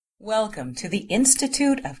Welcome to the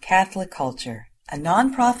Institute of Catholic Culture, a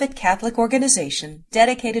nonprofit Catholic organization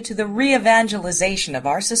dedicated to the re-evangelization of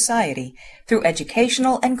our society through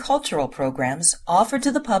educational and cultural programs offered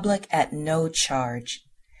to the public at no charge.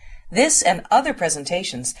 This and other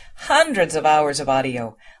presentations, hundreds of hours of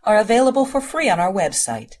audio, are available for free on our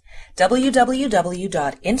website,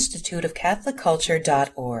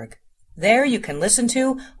 www.instituteofcatholicculture.org. There you can listen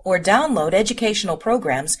to or download educational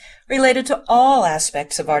programs related to all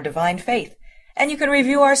aspects of our divine faith, and you can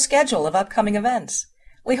review our schedule of upcoming events.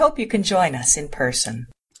 We hope you can join us in person.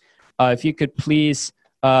 If you could please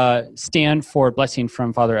stand for a blessing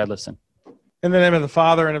from Father Edlison. In the name of the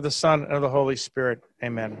Father, and of the Son, and of the Holy Spirit.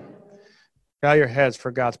 Amen. Bow your heads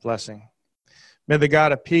for God's blessing. May the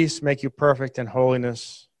God of peace make you perfect in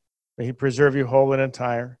holiness. May he preserve you whole and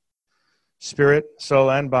entire, spirit, soul,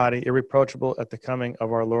 and body, irreproachable at the coming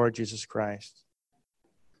of our Lord Jesus Christ.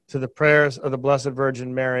 To the prayers of the Blessed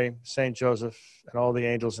Virgin Mary, Saint Joseph, and all the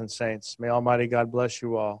angels and saints, may Almighty God bless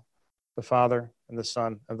you all, the Father, and the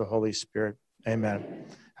Son, and the Holy Spirit. Amen.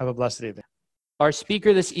 Have a blessed evening. Our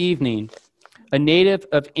speaker this evening, a native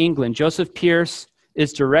of England, Joseph Pearce,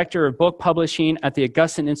 is director of book publishing at the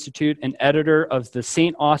Augustine Institute and editor of the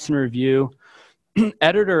St. Austin Review,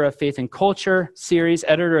 editor of Faith and Culture series,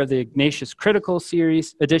 editor of the Ignatius Critical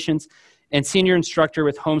series editions, and senior instructor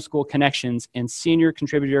with Homeschool Connections and senior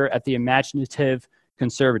contributor at the Imaginative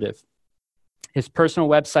Conservative. His personal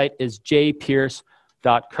website is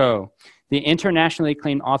jpearce.co. The internationally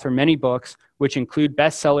acclaimed author of many books, which include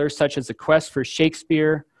bestsellers such as The Quest for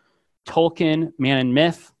Shakespeare, Tolkien, Man and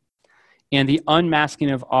Myth, and The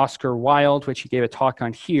Unmasking of Oscar Wilde, which he gave a talk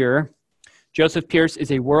on here. Joseph Pearce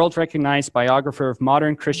is a world-recognized biographer of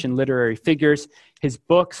modern Christian literary figures. His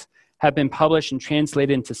books have been published and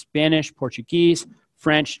translated into Spanish, Portuguese,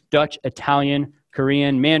 French, Dutch, Italian,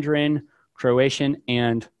 Korean, Mandarin, Croatian,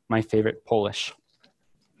 and my favorite, Polish.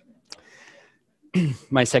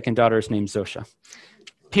 My second daughter is named Zosha.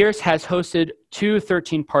 Pearce has hosted two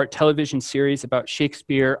 13-part television series about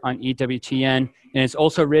Shakespeare on EWTN, and has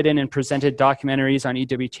also written and presented documentaries on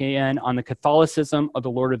EWTN on the Catholicism of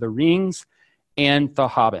the Lord of the Rings and The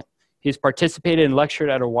Hobbit. He's participated and lectured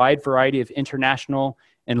at a wide variety of international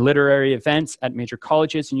and literary events at major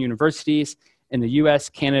colleges and universities in the US,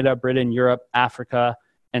 Canada, Britain, Europe, Africa,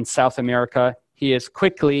 and South America. He is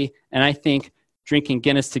quickly, and I think drinking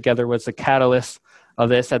Guinness together was the catalyst of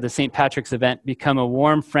this at the St. Patrick's event, become a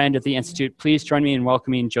warm friend at the Institute. Please join me in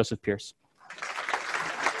welcoming Joseph Pearce.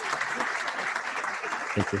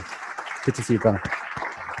 Thank you. Good to see you, brother.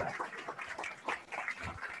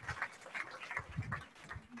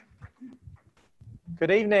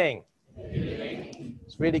 Good evening. Good evening.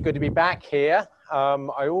 It's really good to be back here.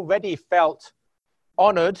 I already felt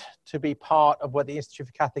honored to be part of what the Institute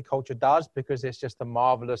for Catholic Culture does, because it's just a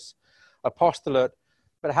marvelous apostolate.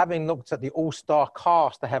 But having looked at the all-star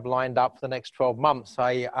cast I have lined up for the next 12 months,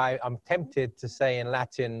 I'm tempted to say in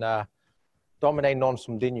Latin, Domine non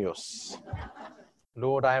sum dignus.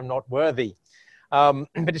 Lord, I am not worthy. But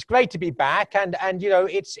it's great to be back. And you know,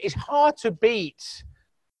 it's hard to beat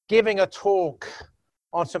giving a talk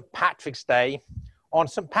on St. Patrick's Day on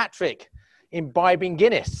St. Patrick, imbibing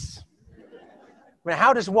Guinness. I mean,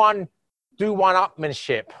 how does one do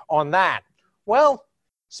one-upmanship on that? Well,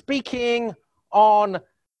 speaking on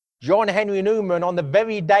John Henry Newman on the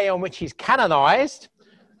very day on which he's canonized,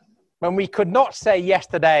 when we could not say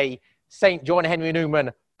yesterday, St. John Henry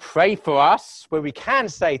Newman, pray for us, where we can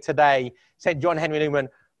say today, St. John Henry Newman,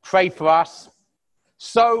 pray for us.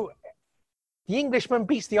 So the Englishman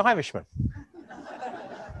beats the Irishman.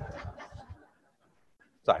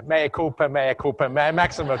 Sorry, mea culpa,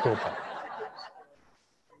 maxima culpa.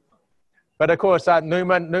 But of course,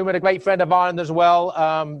 Newman, a great friend of Ireland as well,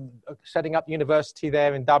 setting up the university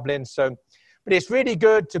there in Dublin. So, but it's really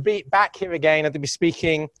good to be back here again and to be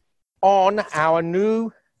speaking on our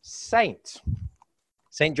new saint,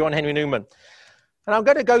 St. John Henry Newman. And I'm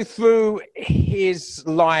going to go through his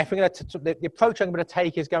life. The approach I'm going to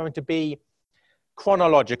take is going to be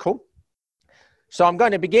chronological. So I'm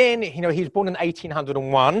going to begin, you know, he was born in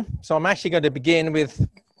 1801. So I'm actually going to begin with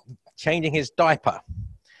changing his diaper.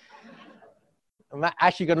 I'm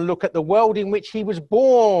actually going to look at the world in which he was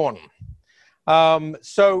born.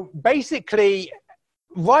 So basically,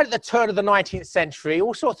 right at the turn of the 19th century,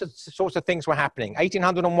 all sorts of things were happening.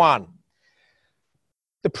 1801.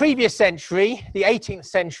 The previous century, the 18th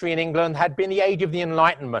century in England, had been the age of the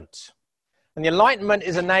Enlightenment. And the Enlightenment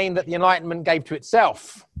is a name that the Enlightenment gave to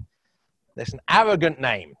itself. It's an arrogant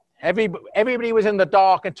name. Everybody was in the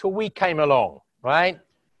dark until we came along, right?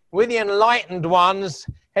 We're the enlightened ones.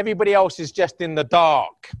 Everybody else is just in the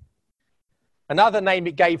dark. Another name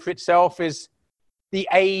it gave for itself is the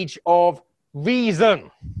age of reason.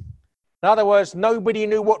 In other words, nobody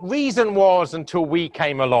knew what reason was until we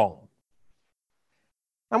came along.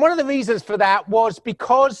 And one of the reasons for that was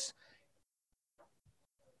because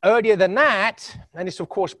earlier than that, and this of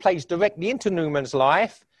course plays directly into Newman's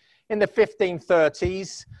life, in the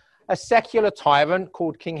 1530s, a secular tyrant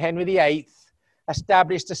called King Henry VIII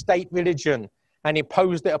established a state religion and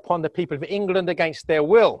imposed it upon the people of England against their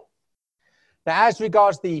will. Now, as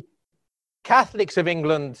regards the Catholics of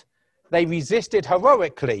England, they resisted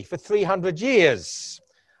heroically for 300 years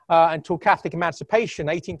until Catholic emancipation,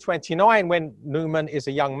 1829, when Newman is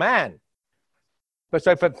a young man. But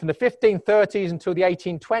so from the 1530s until the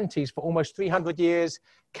 1820s, for almost 300 years,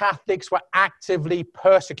 Catholics were actively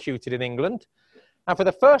persecuted in England. And for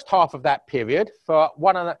the first half of that period, for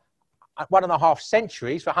one and a half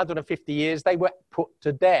centuries, for 150 years, they were put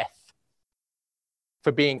to death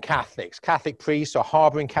for being Catholics. Catholic priests or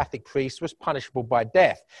harboring Catholic priests was punishable by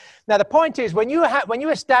death. Now, the point is, when you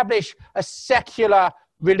establish a secular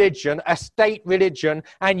religion, a state religion,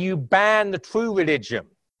 and you ban the true religion,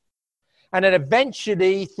 and then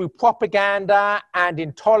eventually, through propaganda and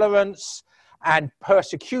intolerance and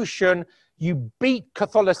persecution, you beat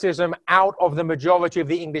Catholicism out of the majority of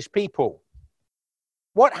the English people.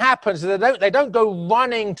 What happens is they don't go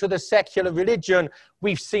running to the secular religion,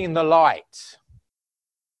 we've seen the light.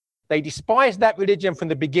 They despise that religion from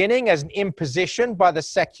the beginning as an imposition by the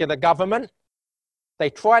secular government. They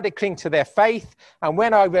try to cling to their faith, and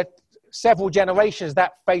when over several generations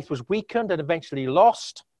that faith was weakened and eventually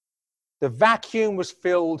lost, the vacuum was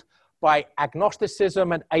filled by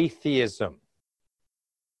agnosticism and atheism,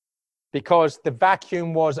 because the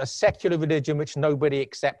vacuum was a secular religion which nobody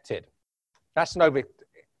accepted. That's nobody.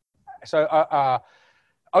 So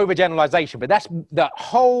overgeneralization, but that's the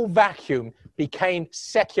whole vacuum became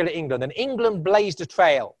secular England, and England blazed a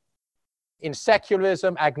trail in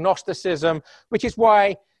secularism, agnosticism, which is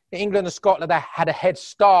why England and Scotland had a head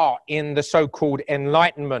start in the so-called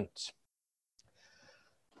Enlightenment.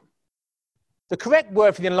 The correct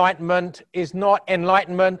word for the Enlightenment is not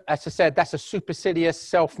enlightenment. As I said, that's a supercilious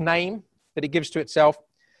self-name that it gives to itself.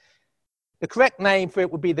 The correct name for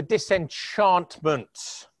it would be the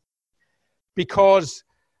disenchantment, because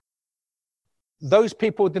those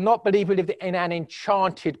people did not believe we lived in an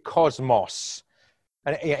enchanted cosmos.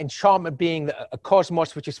 Enchantment being a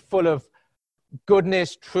cosmos which is full of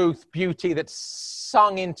goodness, truth, beauty, that's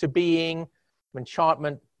sung into being.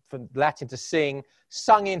 Enchantment, from Latin to sing,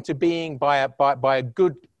 sung into being by a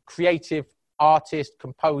good creative artist,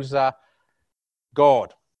 composer,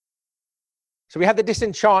 God. So we have the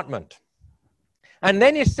disenchantment. And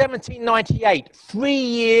then in 1798, 3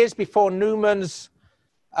 years before Newman's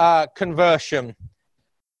conversion,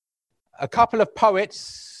 a couple of poets,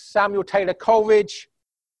 Samuel Taylor Coleridge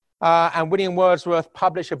and William Wordsworth,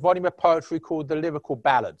 published a volume of poetry called The Lyrical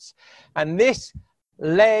Ballads. And this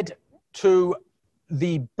led to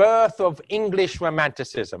the birth of English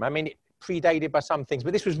Romanticism. I mean, it predated by some things,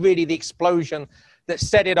 but this was really the explosion that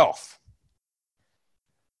set it off.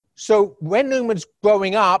 So when Newman's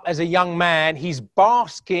growing up as a young man, he's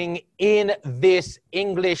basking in this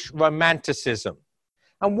English Romanticism.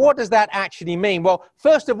 And what does that actually mean? Well,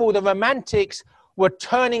 first of all, the Romantics were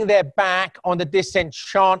turning their back on the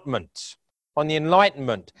disenchantment, on the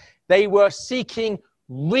Enlightenment. They were seeking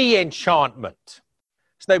re-enchantment.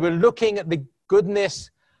 So they were looking at the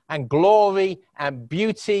goodness and glory and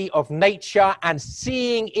beauty of nature and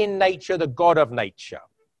seeing in nature the God of nature.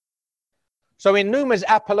 So in Newman's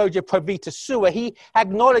Apologia Pro Vita Sua, he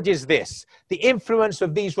acknowledges this, the influence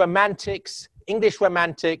of these Romantics, English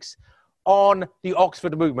Romantics, on the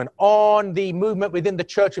Oxford movement, on the movement within the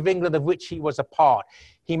Church of England of which he was a part.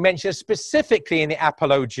 He mentions specifically in the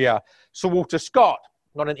Apologia Sir Walter Scott,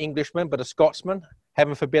 not an Englishman, but a Scotsman.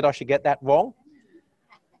 Heaven forbid I should get that wrong.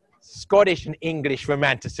 Scottish and English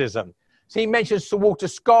Romanticism. So he mentions Sir Walter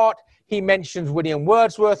Scott, he mentions William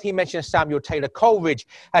Wordsworth, he mentions Samuel Taylor Coleridge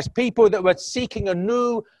as people that were seeking a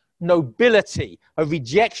new nobility, a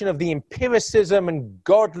rejection of the empiricism and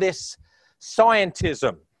godless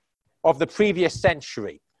scientism of the previous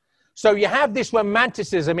century. So you have this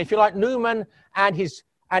romanticism, if you like. Newman and his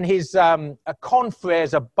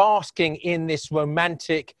confreres are basking in this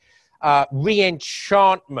romantic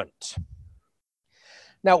re-enchantment.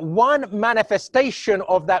 Now, one manifestation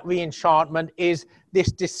of that re-enchantment is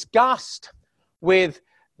this disgust with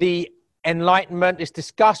the Enlightenment, this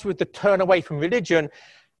disgust with the turn away from religion,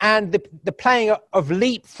 and the playing of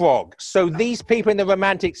leapfrog. So these people in the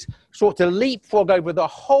Romantics sought to leapfrog over the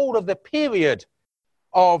whole of the period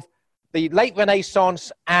of the late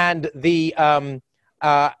Renaissance and the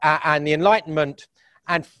and the Enlightenment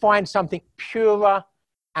and find something purer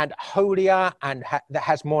and holier and that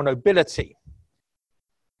has more nobility.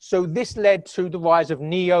 So this led to the rise of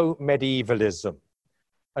neo-medievalism,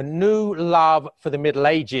 a new love for the Middle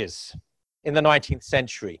Ages in the 19th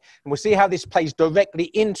century. And we'll see how this plays directly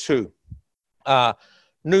into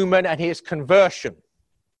Newman and his conversion.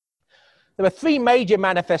 There were three major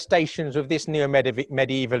manifestations of this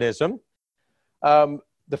neo-medievalism.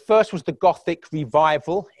 The first was the Gothic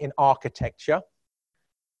revival in architecture.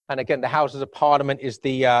 And again, the Houses of Parliament is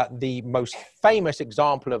the most famous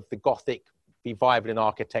example of the Gothic revival in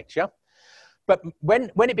architecture. But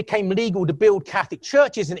when it became legal to build Catholic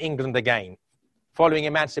churches in England again, following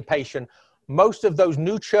emancipation, most of those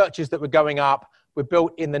new churches that were going up were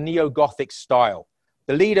built in the neo-Gothic style.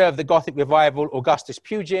 The leader of the Gothic revival, Augustus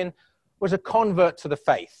Pugin, was a convert to the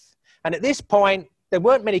faith. And at this point, there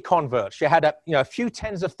weren't many converts. You had a few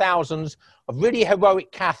tens of thousands of really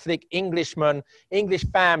heroic Catholic Englishmen, English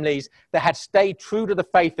families that had stayed true to the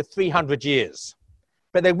faith for 300 years.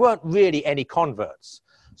 But there weren't really any converts.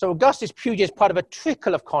 So Augustus Pugin is part of a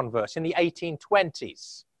trickle of converts in the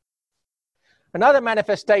 1820s. Another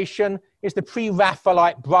manifestation is the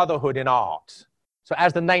pre-Raphaelite brotherhood in art. So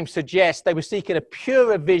as the name suggests, they were seeking a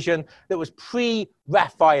purer vision that was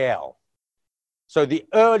pre-Raphael. So the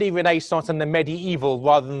early Renaissance and the medieval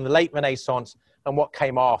rather than the late Renaissance and what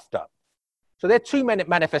came after. So there are two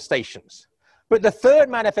manifestations. But the third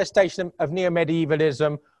manifestation of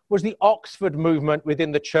neo-medievalism was the Oxford movement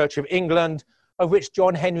within the Church of England, of which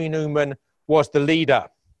John Henry Newman was the leader.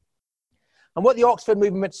 And what the Oxford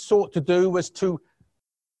movement sought to do was to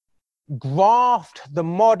graft the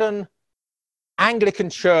modern Anglican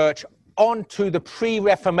Church onto the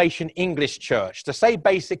pre-Reformation English Church, to say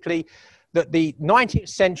basically that the 19th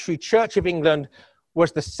century Church of England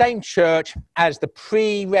was the same church as the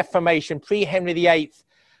pre-Reformation, pre-Henry VIII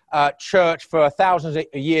church for thousands of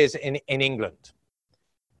years in England.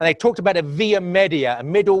 And they talked about a via media, a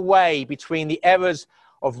middle way between the errors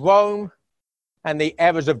of Rome and the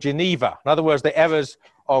errors of Geneva. In other words, the errors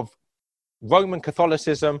of Roman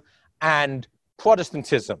Catholicism and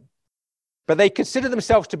Protestantism. But they considered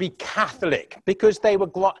themselves to be Catholic because they were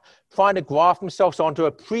trying to graft themselves onto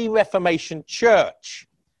a pre-Reformation church.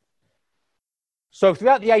 So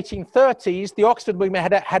throughout the 1830s, the Oxford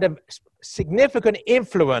movement had a significant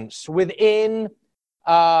influence within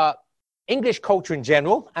English culture in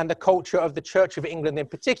general and the culture of the Church of England in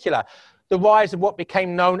particular. The rise of what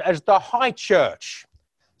became known as the High Church.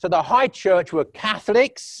 So the High Church were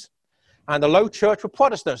Catholics and the Low Church were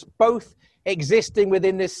Protestants, both existing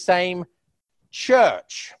within this same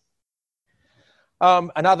church.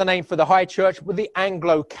 Another name for the High Church were the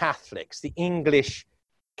Anglo-Catholics, the English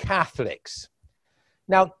Catholics.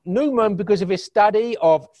 Now, Newman, because of his study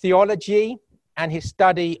of theology and his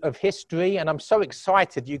study of history, and I'm so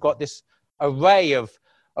excited you got this array of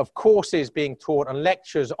courses being taught and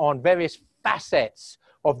lectures on various facets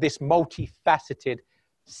of this multifaceted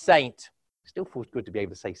saint. Still feels good to be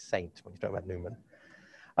able to say saint when you talk about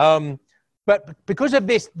Newman. But because of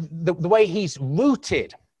this, the way he's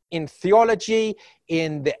rooted in theology,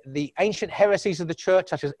 in the ancient heresies of the church,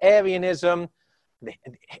 such as Arianism,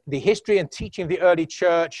 the history and teaching of the early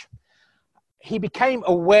church, he became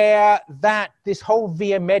aware that this whole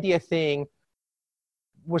via media thing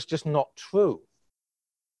was just not true.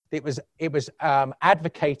 It was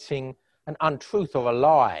advocating an untruth or a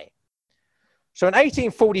lie. So in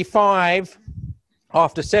 1845,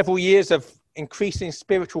 after several years of increasing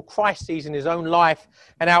spiritual crises in his own life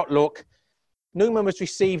and outlook, Newman was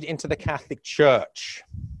received into the Catholic Church.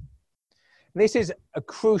 And this is a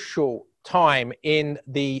crucial time in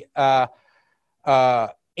the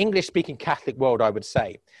English-speaking Catholic world, I would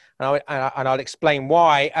say. And I'll explain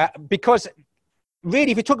why. Because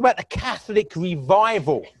really, if you talk about the Catholic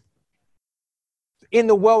revival in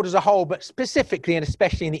the world as a whole, but specifically and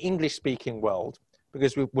especially in the English-speaking world,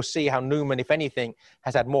 because we'll see how Newman, if anything,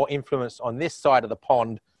 has had more influence on this side of the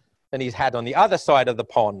pond than he's had on the other side of the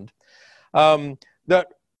pond, that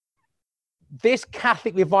this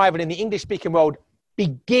Catholic revival in the English-speaking world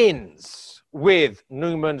begins with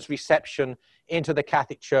Newman's reception into the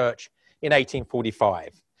Catholic Church in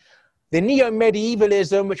 1845. The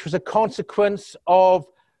neo-medievalism, which was a consequence of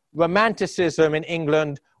Romanticism in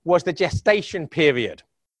England, was the gestation period.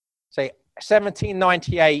 Say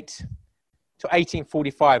 1798 to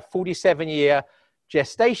 1845, 47-year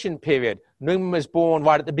gestation period. Newman was born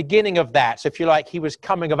right at the beginning of that. So if you like, he was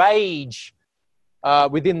coming of age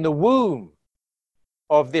within the womb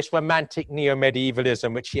of this romantic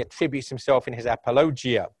neo-medievalism, which he attributes himself in his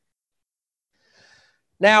Apologia.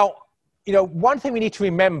 Now, one thing we need to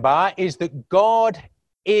remember is that God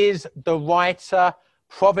is the writer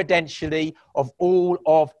providentially of all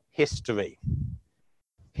of history.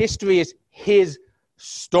 History is his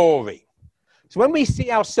story. So when we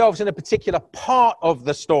see ourselves in a particular part of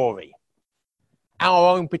the story,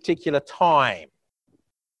 our own particular time,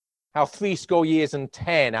 our 70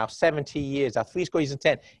 years, our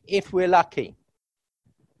 10, if we're lucky,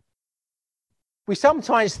 we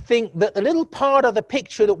sometimes think that the little part of the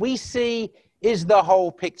picture that we see is the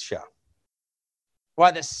whole picture.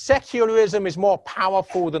 Right, that secularism is more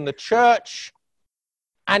powerful than the church,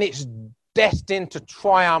 and it's destined to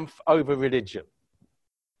triumph over religion.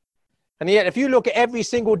 And yet, if you look at every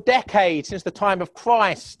single decade since the time of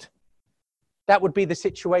Christ, that would be the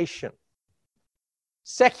situation.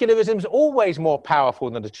 Secularism is always more powerful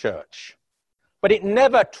than the church, but it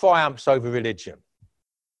never triumphs over religion,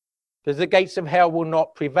 because the gates of hell will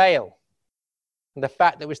not prevail. And the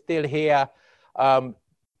fact that we're still here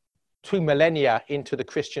 2 millennia into the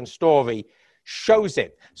Christian story shows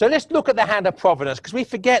it. So let's look at the hand of providence, because we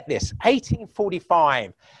forget this.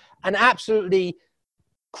 1845, an absolutely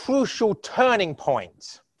crucial turning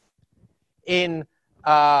point in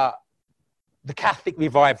the Catholic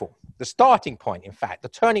revival. The starting point, in fact, the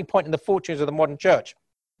turning point in the fortunes of the modern church.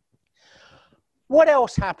 What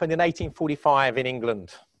else happened in 1845 in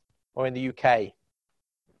England or in the UK?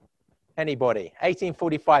 Anybody?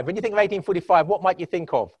 1845. When you think of 1845, what might you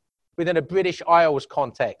think of within a British Isles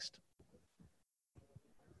context?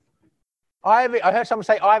 I heard someone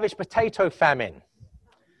say Irish potato famine.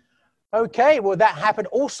 Okay, well, that happened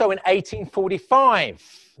also in 1845,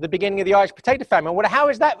 the beginning of the Irish potato famine. Well, how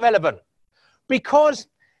is that relevant? Because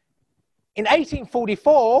in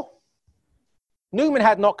 1844, Newman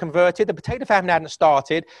had not converted, the potato famine hadn't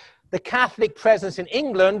started, the Catholic presence in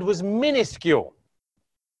England was minuscule.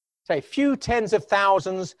 Say, a few tens of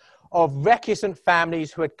thousands of recusant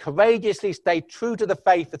families who had courageously stayed true to the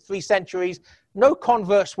faith for 3 centuries, no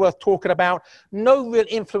converts worth talking about, no real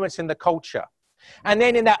influence in the culture. And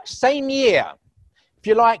then in that same year, if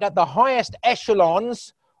you like, at the highest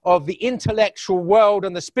echelons of the intellectual world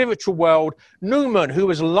and the spiritual world, Newman, who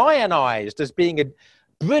was lionized as being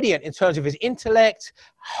brilliant in terms of his intellect,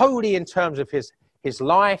 holy in terms of his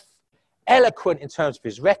life, eloquent in terms of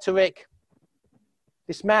his rhetoric,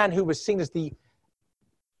 this man who was seen as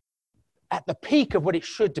at the peak of what it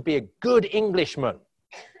should to be a good Englishman,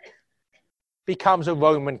 becomes a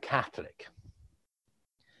Roman Catholic,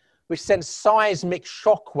 which sends seismic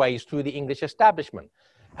shockwaves through the English establishment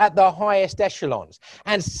at the highest echelons.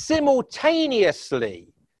 And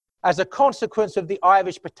simultaneously, as a consequence of the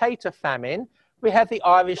Irish potato famine, we have the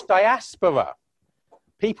Irish diaspora.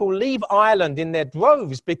 People leave Ireland in their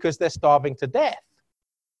droves because they're starving to death.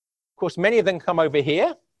 Of course, many of them come over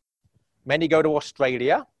here, many go to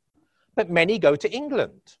Australia, but many go to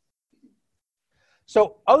England.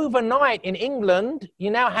 So overnight in England,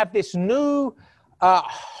 you now have this new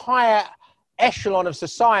higher echelon of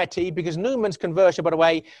society, because Newman's conversion, by the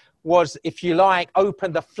way, was, if you like,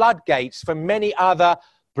 opened the floodgates for many other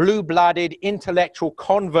blue-blooded intellectual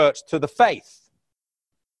converts to the faith.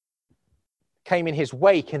 Came in his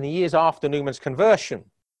wake in the years after Newman's conversion.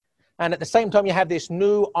 And at the same time, you have this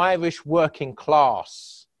new Irish working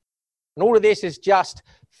class. And all of this is just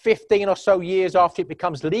 15 or so years after it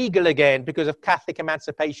becomes legal again because of Catholic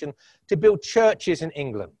emancipation to build churches in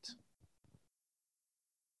England.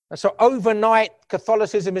 And so overnight,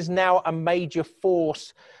 Catholicism is now a major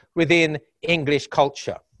force within English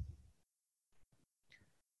culture.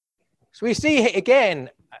 So we see again,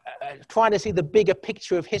 trying to see the bigger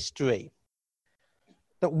picture of history,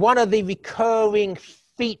 that one of the recurring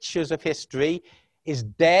features of history is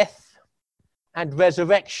death and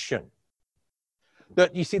resurrection.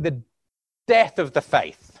 That you see the death of the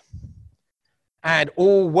faith, and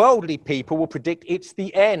all worldly people will predict it's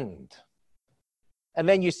the end. And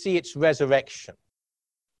then you see its resurrection.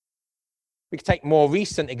 We can take more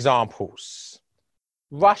recent examples.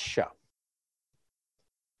 Russia.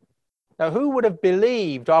 Now, who would have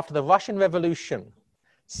believed after the Russian Revolution,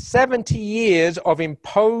 70 years of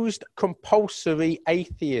imposed compulsory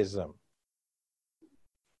atheism,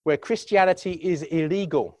 where Christianity is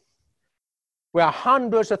illegal, where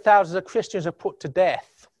hundreds of thousands of Christians are put to death.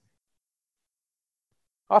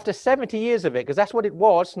 After 70 years of it, because that's what it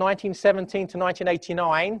was, 1917 to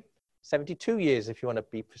 1989, 72 years if you want to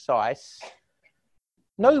be precise,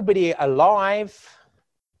 nobody alive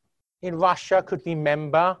in Russia could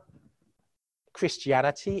remember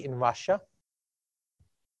Christianity in Russia.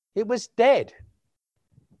 It was dead.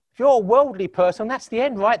 If you're a worldly person, that's the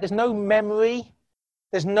end, right? There's no memory.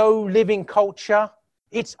 There's no living culture.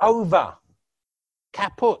 It's over.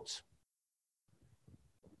 Kaput.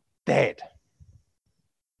 Dead.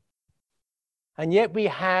 And yet we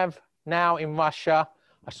have now in Russia,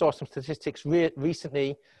 I saw some statistics recently,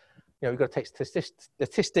 you know, we've got to take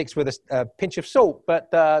statistics with a pinch of salt, but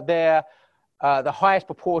they're the highest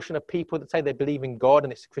proportion of people that say they believe in God,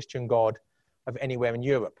 and it's a Christian God, of anywhere in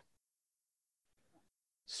Europe.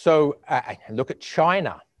 So look at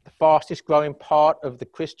China. The fastest growing part of the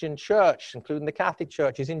Christian church, including the Catholic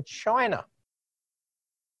Church, is in China.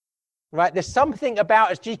 Right? There's something about,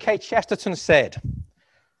 as G.K. Chesterton said,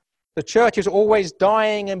 the church is always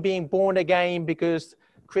dying and being born again because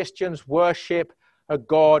Christians worship a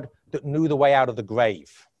God that knew the way out of the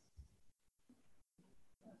grave.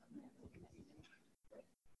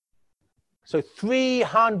 So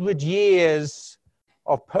 300 years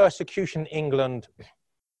of persecution in England,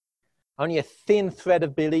 only a thin thread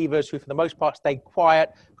of believers who for the most part stayed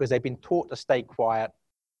quiet because they've been taught to stay quiet.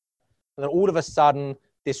 And then all of a sudden,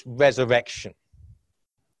 this resurrection.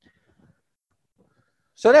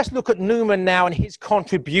 So let's look at Newman now and his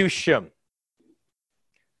contribution.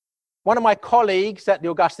 One of my colleagues at the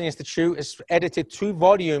Augustine Institute has edited 2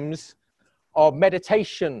 volumes of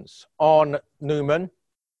meditations on Newman.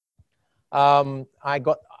 And I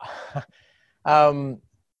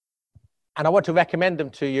want to recommend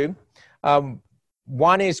them to you.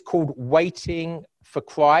 One is called Waiting for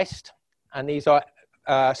Christ, and these are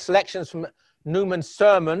selections from Newman's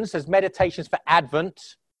sermons as meditations for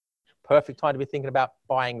Advent. Perfect time to be thinking about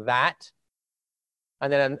buying that.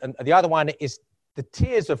 And then the other one is The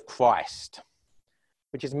Tears of Christ,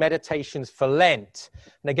 which is meditations for Lent.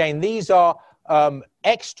 And again, these are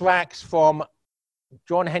extracts from St.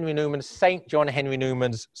 John Henry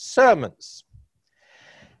Newman's sermons,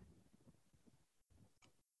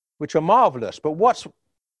 which are marvelous. But what's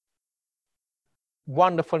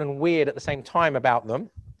wonderful and weird at the same time about them,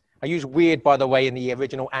 I use weird, by the way, in the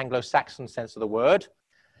original Anglo-Saxon sense of the word,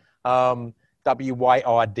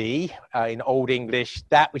 W-Y-R-D, in Old English,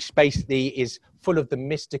 that which basically is full of the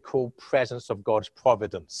mystical presence of God's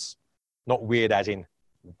providence. Not weird as in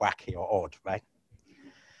wacky or odd, right?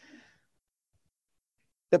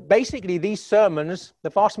 That basically these sermons,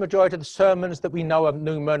 the vast majority of the sermons that we know of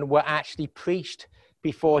Newman were actually preached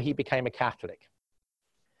before he became a Catholic.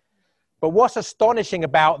 But what's astonishing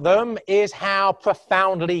about them is how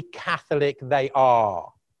profoundly Catholic they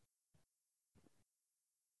are.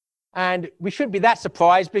 And we shouldn't be that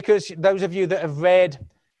surprised because those of you that have read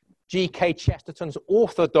G.K. Chesterton's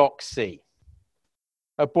Orthodoxy,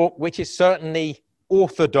 a book which is certainly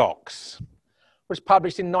orthodox, was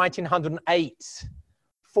published in 1908,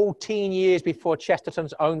 14 years before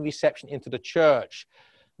Chesterton's own reception into the church.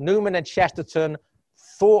 Newman and Chesterton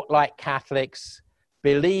thought like Catholics,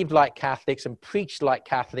 believed like Catholics, and preached like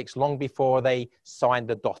Catholics long before they signed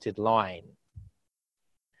the dotted line.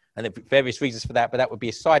 And there are various reasons for that, but that would be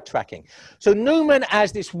a sidetracking. So Newman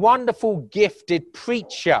as this wonderful, gifted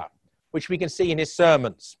preacher, which we can see in his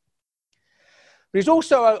sermons. But he's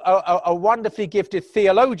also a wonderfully gifted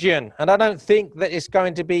theologian, and I don't think that it's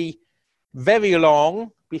going to be very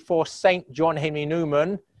long before St. John Henry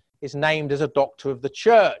Newman is named as a doctor of the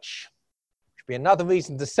church, which would be another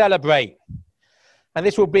reason to celebrate. And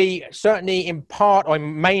this will be certainly in part or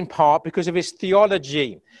in main part because of his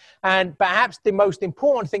theology. And perhaps the most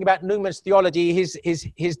important thing about Newman's theology is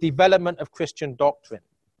his development of Christian doctrine.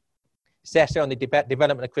 His essay on the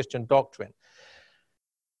development of Christian doctrine.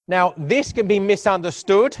 Now, this can be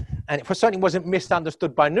misunderstood, and it certainly wasn't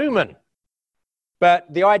misunderstood by Newman. But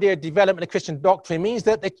the idea of development of Christian doctrine means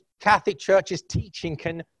that the Catholic Church's teaching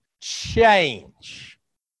can change.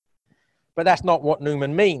 But that's not what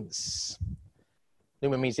Newman means.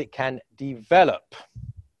 Newman means it can develop.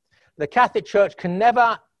 The Catholic Church can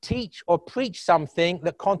never teach or preach something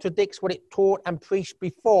that contradicts what it taught and preached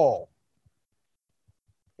before.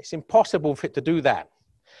 It's impossible for it to do that.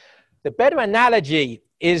 The better analogy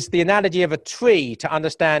is the analogy of a tree to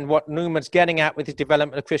understand what Newman's getting at with his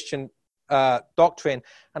development of Christian doctrine.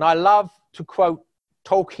 And I love to quote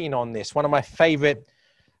Tolkien on this, one of my favorite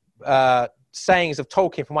sayings of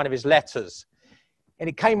Tolkien from one of his letters. And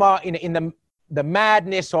it came out in the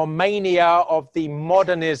madness or mania of the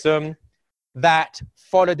modernism that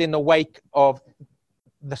followed in the wake of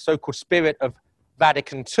the so-called spirit of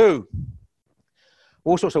Vatican II.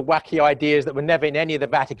 All sorts of wacky ideas that were never in any of the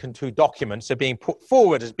Vatican II documents are being put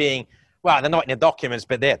forward as being, well, they're not in the documents,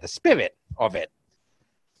 but they're the spirit of it.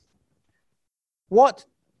 What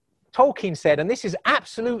Tolkien said, and this is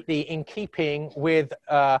absolutely in keeping with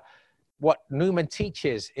what Newman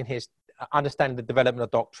teaches in his understanding the development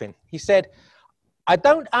of doctrine. He said, I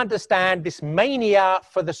don't understand this mania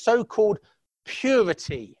for the so-called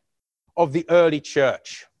purity of the early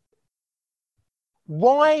church.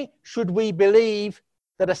 Why should we believe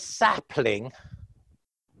that a sapling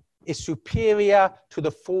is superior to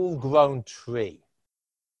the full-grown tree?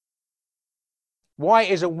 Why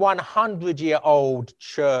is a 100-year-old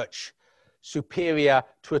church superior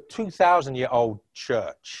to a 2,000-year-old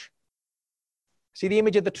church? See the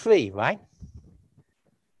image of the tree, right?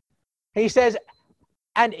 He says,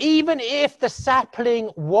 and even if the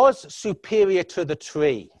sapling was superior to the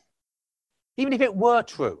tree, even if it were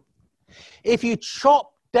true, if you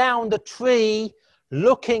chop down the tree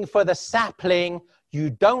looking for the sapling, you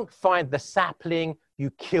don't find the sapling, you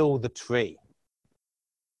kill the tree.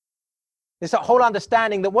 There's a whole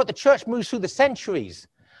understanding that what the church moves through the centuries.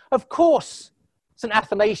 Of course, St.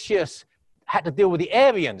 Athanasius had to deal with the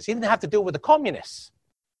Arians. He didn't have to deal with the communists.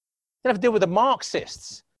 He didn't have to deal with the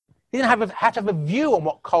Marxists. He didn't have to have a view on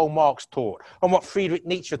what Karl Marx taught, on what Friedrich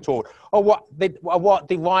Nietzsche taught, or what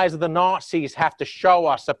the rise of the Nazis have to show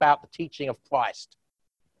us about the teaching of Christ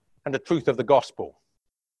and the truth of the gospel.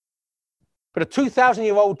 But a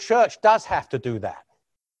 2,000-year-old church does have to do that.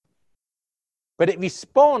 But it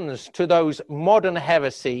responds to those modern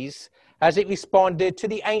heresies as it responded to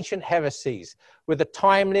the ancient heresies with a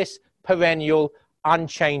timeless, perennial,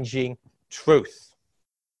 unchanging truth.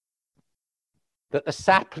 That the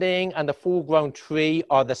sapling and the full-grown tree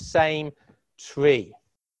are the same tree.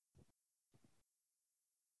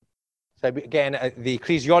 So again, the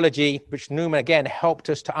ecclesiology, which Newman again helped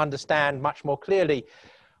us to understand much more clearly,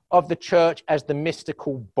 of the church as the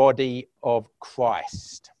mystical body of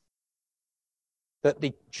Christ. That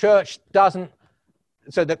the church doesn't,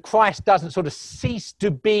 so that Christ doesn't sort of cease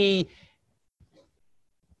to be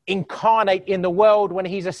incarnate in the world when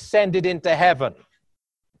he's ascended into heaven.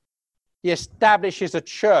 He establishes a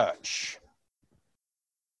church.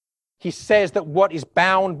 He says that what is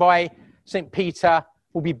bound by St. Peter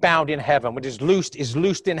will be bound in heaven. What is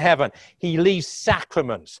loosed in heaven. He leaves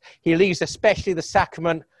sacraments. He leaves especially the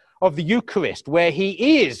sacrament of the Eucharist, where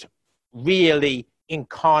he is really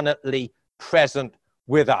incarnately present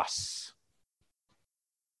with us.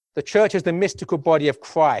 The church is the mystical body of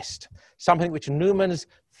Christ, something which Newman's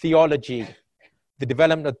theology, the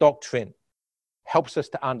development of doctrine, helps us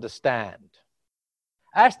to understand.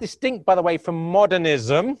 As distinct, by the way, from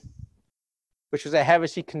modernism, which was a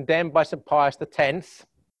heresy condemned by St. Pius X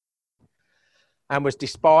and was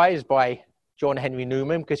despised by John Henry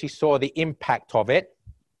Newman because he saw the impact of it,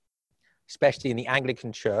 especially in the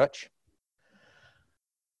Anglican Church.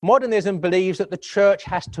 Modernism believes that the church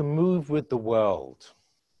has to move with the world.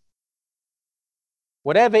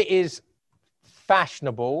 Whatever is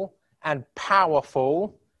fashionable and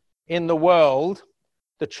powerful in the world,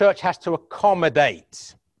 the church has to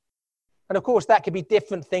accommodate. And of course, that could be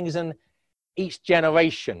different things in each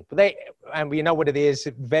generation. But and we know what it is,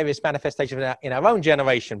 various manifestations in our own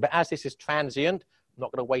generation. But as this is transient, I'm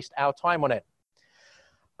not going to waste our time on it.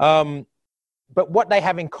 But what they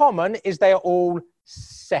have in common is they are all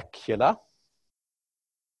secular.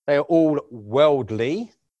 They are all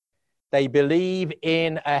worldly. They believe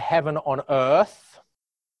in a heaven on earth.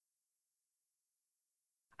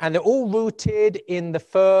 And they're all rooted in the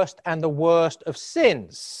first and the worst of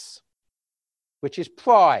sins, which is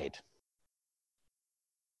pride.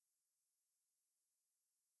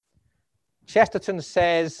 Chesterton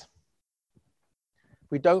says,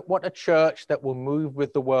 we don't want a church that will move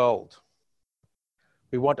with the world.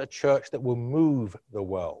 We want a church that will move the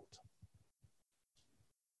world.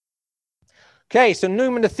 Okay, so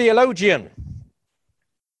Newman the theologian.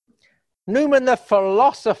 Newman the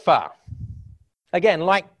philosopher. Again,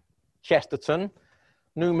 like Chesterton,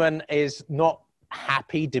 Newman is not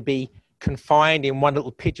happy to be confined in one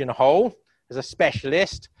little pigeonhole as a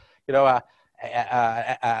specialist, an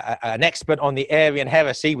expert on the Arian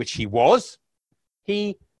heresy, which he was.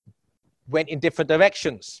 He went in different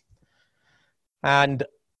directions. And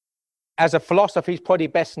as a philosopher, he's probably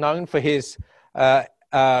best known for his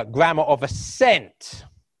grammar of assent.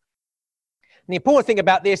 And the important thing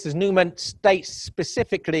about this, as Newman states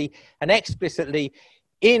specifically and explicitly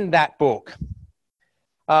in that book,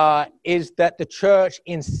 is that the church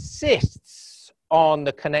insists on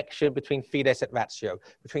the connection between fides et ratio,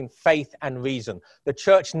 between faith and reason. The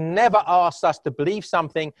church never asks us to believe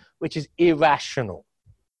something which is irrational.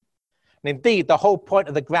 And indeed, the whole point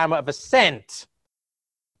of the grammar of assent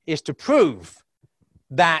is to prove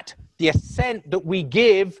that the assent that we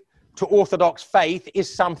give to Orthodox faith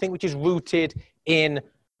is something which is rooted in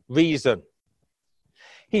reason.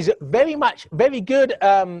 He's very good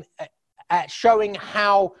at showing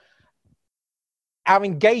how our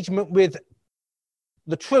engagement with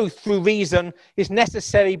the truth through reason is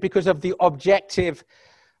necessary because of the object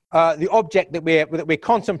that we're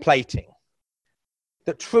contemplating.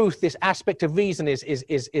 that truth, this aspect of reason, is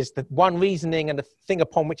the one reasoning and the thing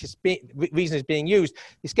upon which reason is being used.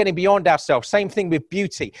 It's getting beyond ourselves. Same thing with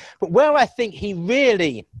beauty. But where I think he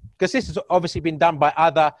really, because this has obviously been done by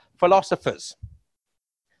other philosophers,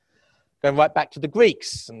 going right back to the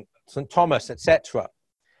Greeks and St. Thomas, etc.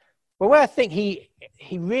 But where I think he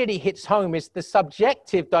really hits home is the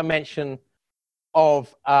subjective dimension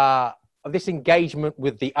of this engagement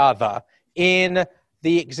with the other in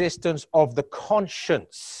the existence of the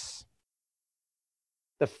conscience.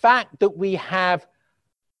 The fact that we have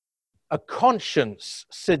a conscience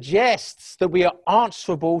suggests that we are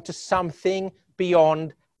answerable to something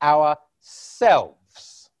beyond ourselves.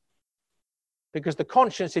 Because the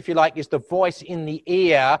conscience, if you like, is the voice in the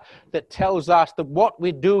ear that tells us that what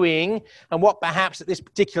we're doing and what perhaps at this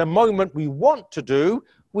particular moment we want to do,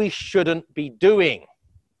 we shouldn't be doing.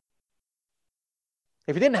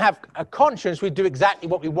 If we didn't have a conscience, we'd do exactly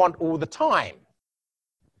what we want all the time.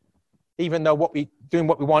 Even though doing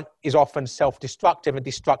what we want is often self-destructive and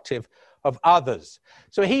destructive of others.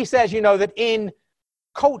 So he says, that in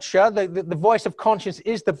culture, the voice of conscience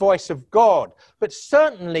is the voice of God. But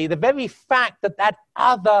certainly the very fact that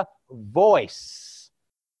other voice,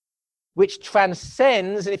 which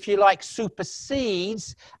transcends, if you like,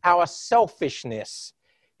 supersedes our selfishness,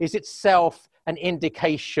 is itself an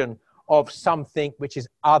indication of something which is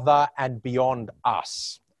other and beyond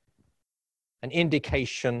us. An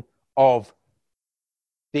indication of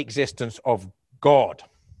the existence of God.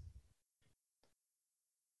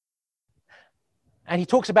 And he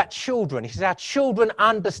talks about children. He says our children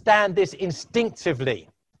understand this instinctively.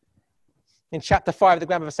 In chapter 5 of the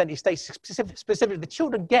Grammar of Assent, he states specifically the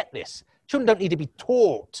children get this. Children don't need to be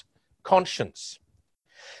taught conscience.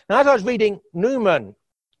 Now, as I was reading Newman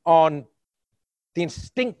on the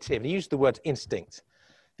instinctive, he used the word instinct,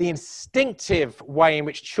 the instinctive way in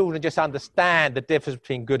which children just understand the difference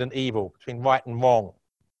between good and evil, between right and wrong.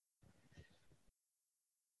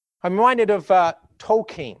 I'm reminded of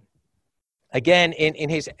Tolkien, again in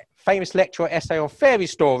his famous lecture or essay on fairy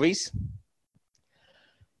stories.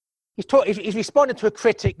 He's responded to a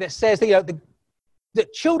critic that says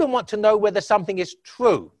that children want to know whether something is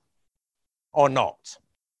true or not.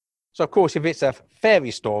 So, of course, if it's a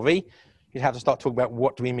fairy story, you'd have to start talking about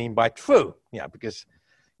what do we mean by true, because,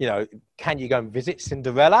 can you go and visit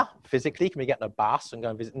Cinderella physically? Can we get in a bus and go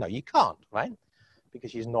and visit? No, you can't, right?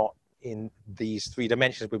 Because she's not in these three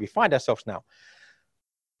dimensions where we find ourselves now.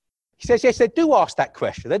 He says, yes, they do ask that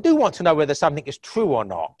question. They do want to know whether something is true or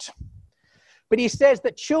not. But he says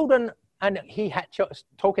that children, and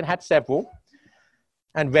Tolkien had several,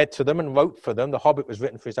 and read to them and wrote for them. The Hobbit was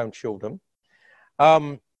written for his own children.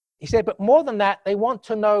 He said, but more than that, they want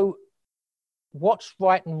to know what's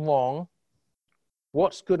right and wrong,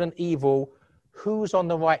 what's good and evil, who's on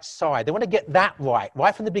the right side. They want to get that right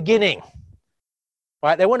from the beginning.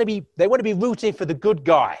 Right? They want to be rooting for the good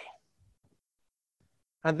guy.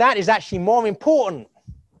 And that is actually more important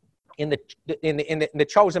in the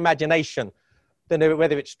child's imagination than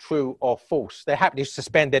whether it's true or false. They're happy to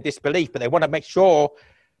suspend their disbelief, but they want to make sure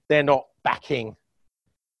they're not backing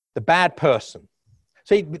the bad person.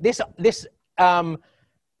 So this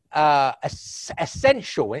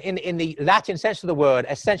essential, in the Latin sense of the word,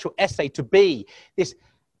 essential esse, to be, this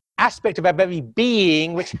aspect of our very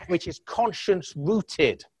being, which is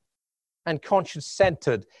conscience-rooted and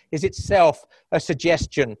conscience-centered, is itself a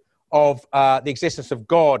suggestion of the existence of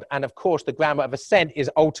God. And of course, the Grammar of Assent is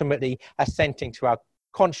ultimately assenting to our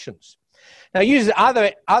conscience. Now, he uses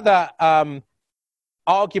other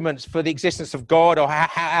arguments for the existence of God, or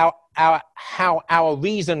how our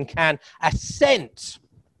reason can assent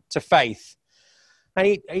to faith. And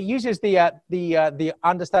he uses the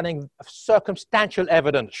understanding of circumstantial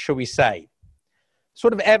evidence, shall we say,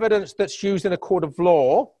 sort of evidence that's used in a court of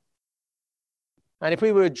law. And if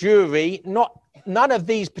we were a jury, none of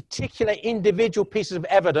these particular individual pieces of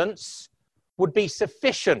evidence would be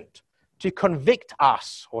sufficient to convict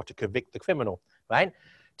us, or to convict the criminal, right?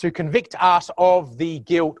 To convict us of the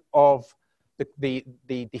guilt of the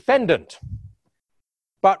defendant.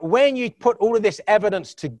 But when you put all of this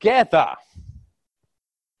evidence together,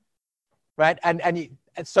 right, and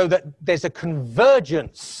so that there's a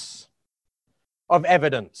convergence of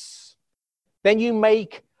evidence, then you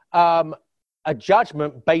make a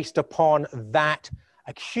judgment based upon that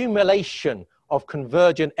accumulation of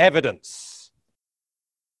convergent evidence,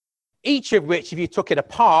 each of which, if you took it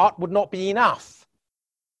apart, would not be enough.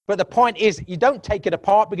 But the point is, you don't take it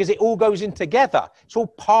apart because it all goes in together. It's all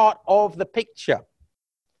part of the picture.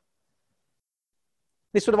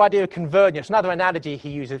 This sort of idea of convergence, another analogy he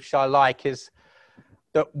uses, which I like, is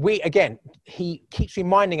that he keeps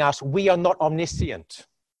reminding us we are not omniscient.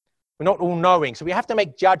 We're not all-knowing. So we have to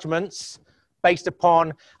make judgments based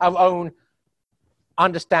upon our own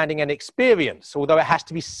understanding and experience, although it has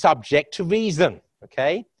to be subject to reason,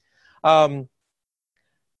 okay? And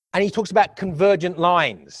he talks about convergent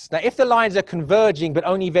lines. Now, if the lines are converging, but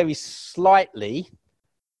only very slightly,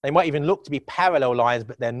 they might even look to be parallel lines,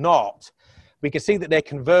 but they're not. We can see that they're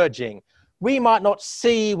converging. We might not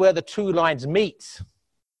see where the two lines meet,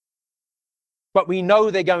 but we know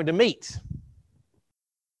they're going to meet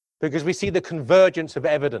because we see the convergence of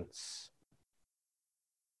evidence.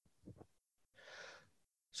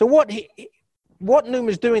 So what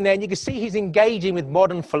Newman's doing there, and you can see he's engaging with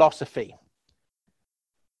modern philosophy.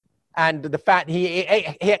 And the fact he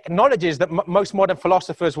acknowledges that most modern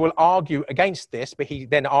philosophers will argue against this, but he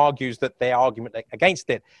then argues that their argument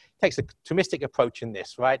against it takes a Thomistic approach in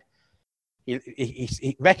this, right?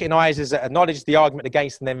 He recognizes, acknowledges the argument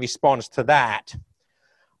against, and then responds to that.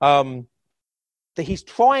 That he's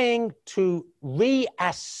trying to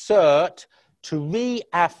reassert, to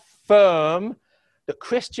reaffirm that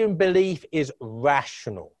Christian belief is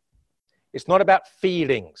rational. It's not about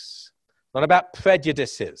feelings, not about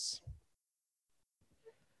prejudices.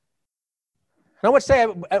 And I would say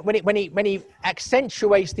when he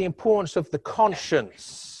accentuates the importance of the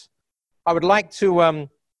conscience, I would like to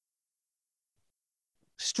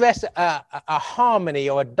stress a harmony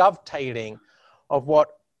or a dovetailing of what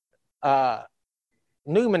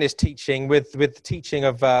Newman is teaching with the teaching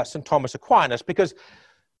of St. Thomas Aquinas, because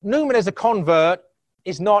Newman as a convert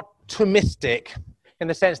is not Thomistic in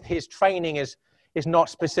the sense that his training is not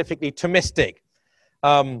specifically Thomistic.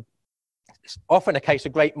 It's often a case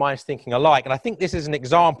of great minds thinking alike, and I think this is an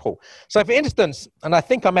example. So for instance, and I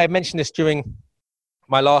think I may have mentioned this during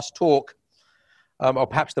my last talk, or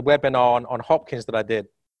perhaps the webinar on Hopkins that I did,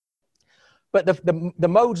 but the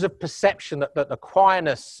modes of perception that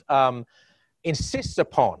Aquinas insists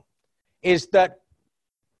upon is that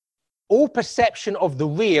all perception of the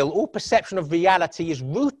real, all perception of reality is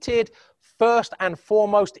rooted first and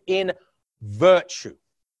foremost in virtue.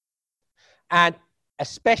 And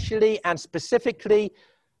especially and specifically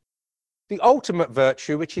the ultimate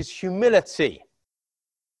virtue, which is humility.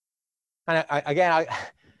 And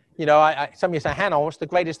some of you say, Hannah, what's the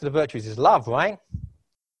greatest of the virtues? Is love, right?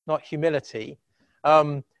 Not humility.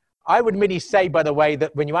 I would really say, by the way,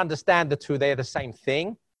 that when you understand the two, they are the same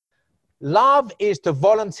thing. Love is to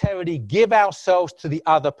voluntarily give ourselves to the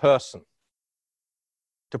other person,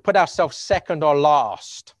 to put ourselves second or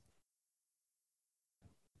last.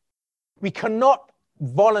 We cannot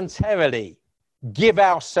voluntarily give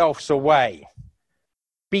ourselves away,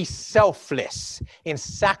 be selfless in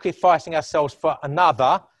sacrificing ourselves for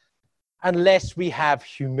another, unless we have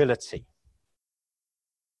humility.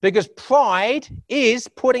 Because pride is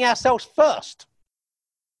putting ourselves first.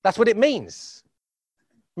 That's what it means.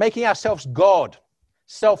 Making ourselves God,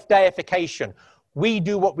 self-deification. We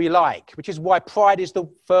do what we like, which is why pride is the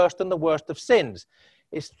first and the worst of sins.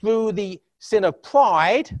 It's through the sin of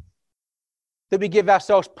pride that we give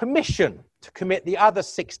ourselves permission to commit the other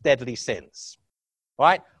 6 deadly sins,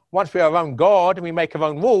 right? Once we're our own God and we make our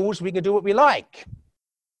own rules, we can do what we like.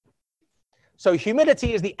 So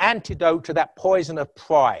humility is the antidote to that poison of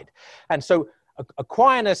pride. And so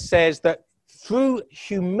Aquinas says that through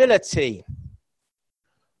humility,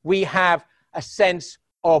 we have a sense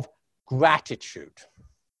of gratitude.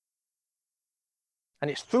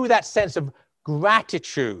 And it's through that sense of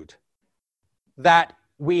gratitude that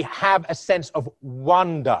we have a sense of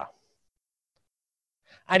wonder.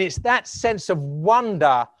 And it's that sense of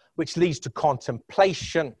wonder which leads to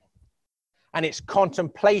contemplation. And it's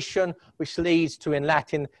contemplation which leads to, in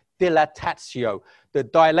Latin, dilatatio, the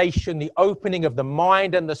dilation, the opening of the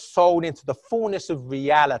mind and the soul into the fullness of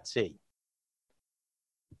reality.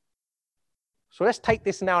 So let's take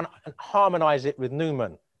this now and harmonize it with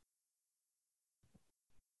Newman.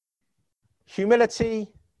 Humility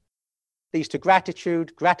leads to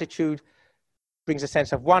gratitude. Gratitude brings a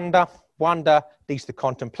sense of wonder. Wonder leads to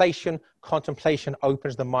contemplation. Contemplation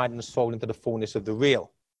opens the mind and the soul into the fullness of the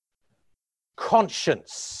real.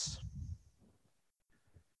 Conscience.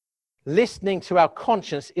 Listening to our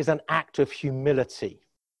conscience is an act of humility.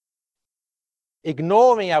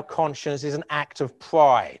 Ignoring our conscience is an act of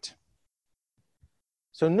pride.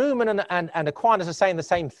 So Newman and Aquinas are saying the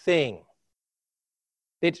same thing.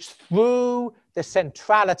 It's through the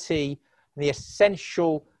centrality, the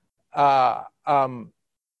essential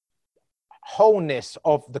wholeness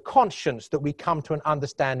of the conscience that we come to an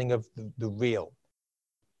understanding of the real,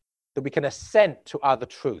 that we can assent to other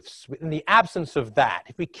truths. In the absence of that,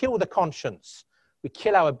 if we kill the conscience, we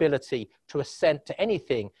kill our ability to assent to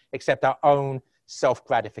anything except our own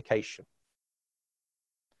self-gratification.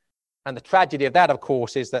 And the tragedy of that, of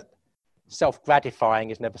course, is that self-gratifying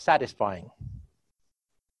is never satisfying.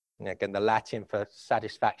 And again, the Latin for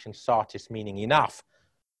satisfaction, satis, meaning enough.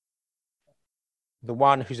 The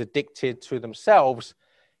one who's addicted to themselves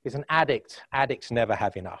is an addict. Addicts never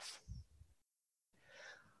have enough.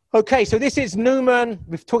 Okay, so this is Newman.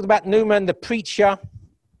 We've talked about Newman, the preacher.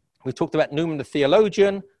 We've talked about Newman, the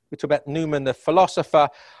theologian. We've talked about Newman, the philosopher.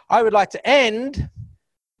 I would like to end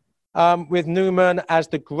with Newman as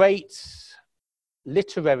the great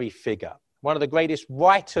literary figure, one of the greatest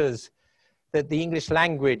writers that the English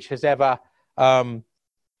language has ever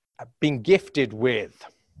been gifted with.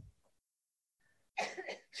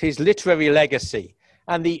 His literary legacy.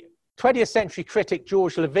 And the 20th century critic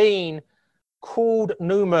George Levine called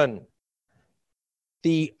Newman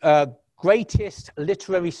the greatest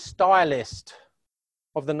literary stylist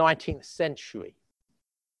of the 19th century.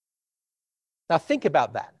 Now think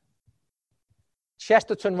about that.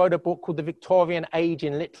 Chesterton wrote a book called The Victorian Age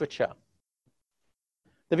in Literature.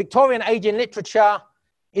 The Victorian Age in literature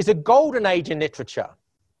is a golden age in literature,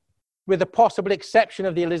 with the possible exception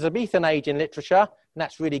of the Elizabethan age in literature, and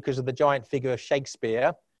that's really because of the giant figure of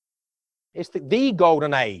Shakespeare. It's the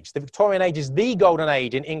golden age. The Victorian age is the golden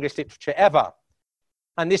age in English literature ever.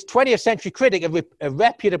 And this 20th century critic, a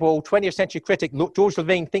reputable 20th century critic, George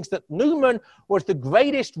Levine, thinks that Newman was the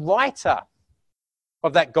greatest writer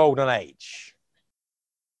of that golden age.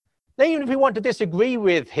 Now, even if we want to disagree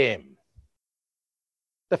with him,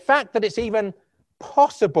 the fact that it's even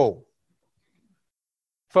possible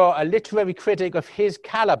for a literary critic of his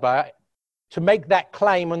caliber to make that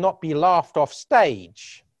claim and not be laughed off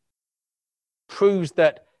stage proves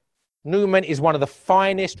that Newman is one of the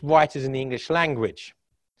finest writers in the English language.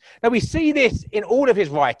 Now, we see this in all of his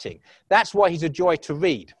writing. That's why he's a joy to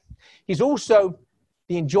read. The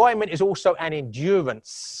enjoyment is also an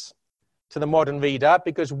endurance to the modern reader,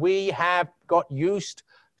 because we have got used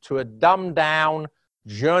to a dumbed down,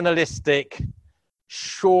 journalistic,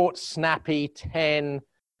 short, snappy,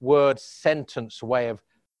 10-word sentence way of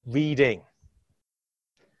reading.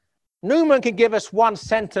 Newman can give us one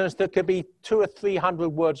sentence that could be 200 or 300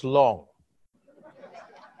 words long.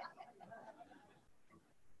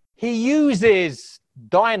 He uses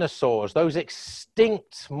dinosaurs, those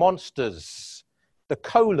extinct monsters, the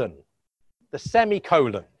colon, the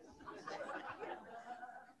semicolon.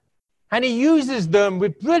 And he uses them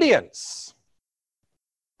with brilliance.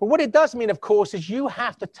 But what it does mean, of course, is you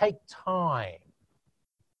have to take time.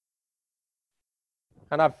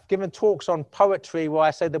 And I've given talks on poetry where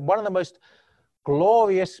I say that one of the most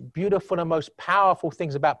glorious, beautiful, and most powerful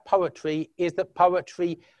things about poetry is that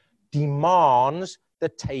poetry demands the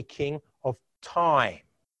taking of time.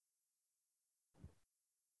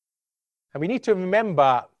 And we need to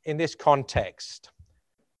remember in this context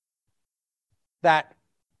that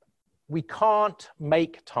we can't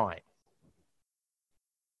make time.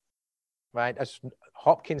 Right? As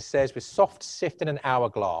Hopkins says, we're soft sifted in an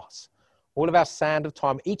hourglass. All of our sand of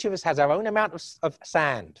time. Each of us has our own amount of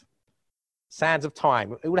sands of time.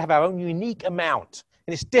 We all have our own unique amount,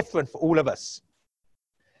 and it's different for all of us.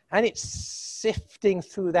 And it's sifting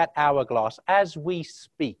through that hourglass as we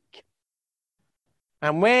speak.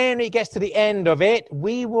 And when it gets to the end of it,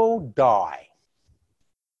 we will die.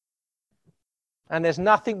 And there's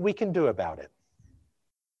nothing we can do about it.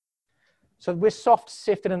 So we're soft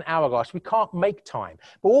sifted in an hourglass. We can't make time.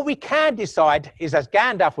 But what we can decide is, as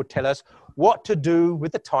Gandalf would tell us, what to do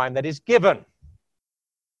with the time that is given.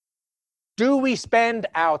 Do we spend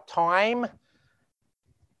our time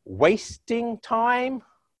wasting time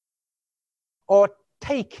or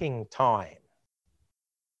taking time?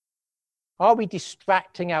 Are we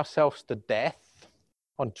distracting ourselves to death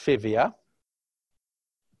on trivia?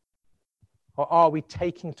 Or are we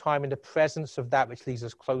taking time in the presence of that which leads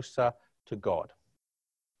us closer to God?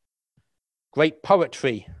 Great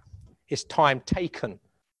poetry is time taken,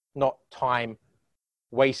 not time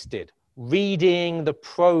wasted. Reading the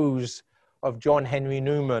prose of John Henry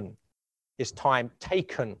Newman is time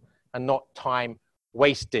taken and not time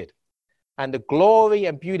wasted. And the glory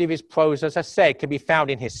and beauty of his prose, as I said, can be found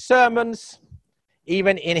in his sermons,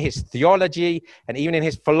 even in his theology, and even in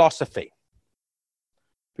his philosophy,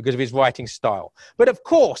 because of his writing style. But of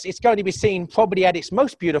course, it's going to be seen probably at its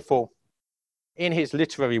most beautiful in his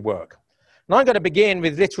literary work. And I'm going to begin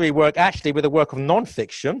with literary work, actually, with a work of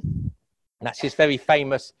non-fiction. And that's his very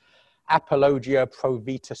famous Apologia Pro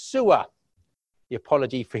Vita Sua, the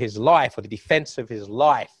apology for his life, or the defense of his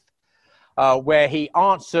life, where he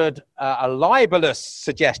answered a libelous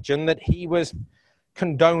suggestion that he was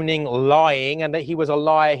condoning lying and that he was a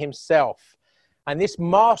liar himself. And this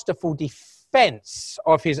masterful defense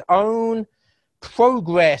of his own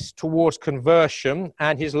progress towards conversion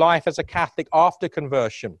and his life as a Catholic after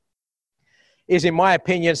conversion is, in my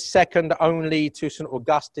opinion, second only to St.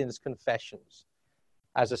 Augustine's Confessions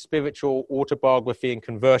as a spiritual autobiography and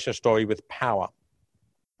conversion story with power.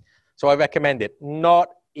 So I recommend it. Not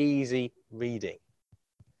easy reading.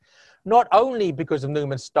 Not only because of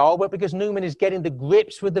Newman's style, but because Newman is getting to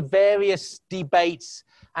grips with the various debates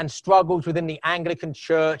and struggles within the Anglican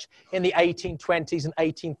Church in the 1820s and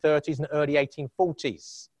 1830s and early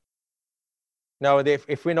 1840s. Now,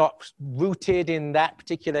 if we're not rooted in that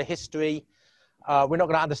particular history, we're not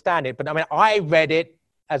going to understand it. But I mean, I read it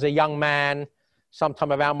as a young man,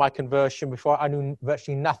 sometime around my conversion, before I knew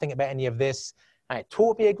virtually nothing about any of this. And it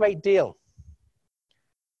taught me a great deal.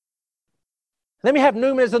 Then we have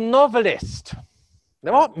Newman as a novelist.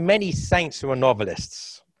 There aren't many saints who are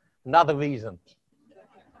novelists. Another reason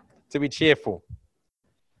to be cheerful.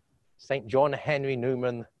 St. John Henry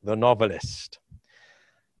Newman, the novelist.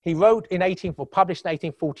 He wrote published in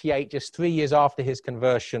 1848, just 3 years after his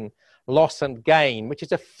conversion, Loss and Gain, which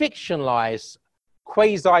is a fictionalized,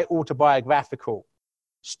 quasi-autobiographical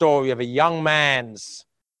story of a young man's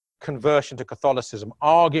conversion to Catholicism,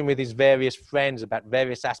 arguing with his various friends about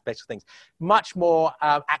various aspects of things. Much more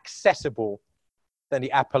accessible than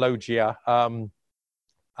the Apologia,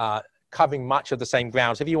 covering much of the same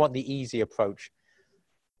ground. So if you want the easy approach,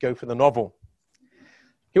 go for the novel.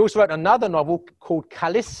 He also wrote another novel called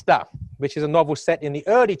Callista, which is a novel set in the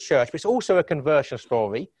early church, but it's also a conversion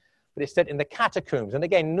story, but it's set in the catacombs. And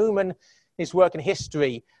again, Newman, his work in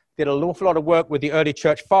history, did an awful lot of work with the early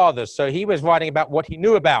church fathers. So he was writing about what he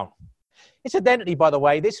knew about. Incidentally, by the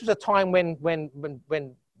way, this was a time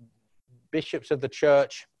when bishops of the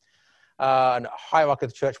church and hierarchy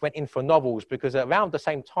of the church went in for novels, because around the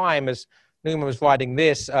same time as Newman was writing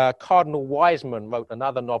this, Cardinal Wiseman wrote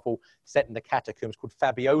another novel set in the catacombs called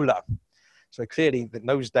Fabiola. So clearly, in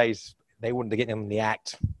those days, they wouldn't get him in the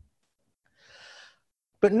act.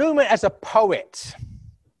 But Newman as a poet,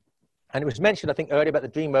 and it was mentioned, I think, earlier about the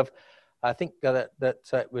dream of, I think that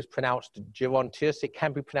it was pronounced Gerontius. It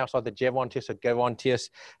can be pronounced either Gerontius or Gerontius,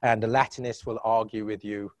 and the Latinists will argue with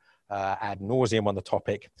you ad nauseum on the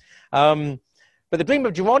topic. But the dream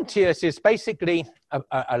of Gerontius is basically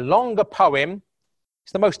a longer poem.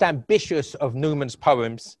 It's the most ambitious of Newman's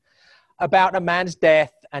poems, about a man's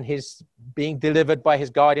death and his being delivered by his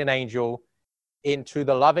guardian angel into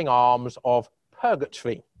the loving arms of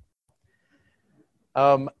purgatory.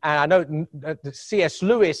 And I know that C.S.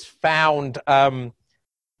 Lewis found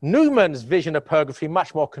Newman's vision of purgatory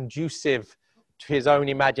much more conducive to his own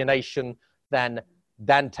imagination than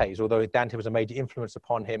Dante's, although Dante was a major influence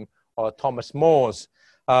upon him, or Thomas More's.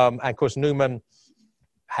 And of course, Newman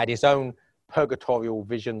had his own purgatorial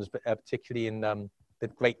visions, particularly in The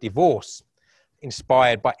Great Divorce,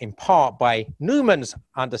 inspired in part by Newman's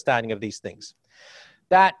understanding of these things.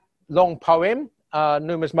 That long poem,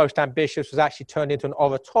 Newman's Most Ambitious, was actually turned into an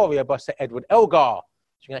oratorio by Sir Edward Elgar.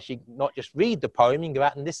 So you can actually not just read the poem, you can go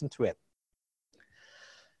out and listen to it.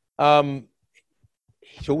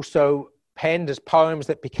 He's also penned as poems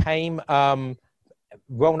that became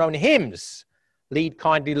well-known hymns. Lead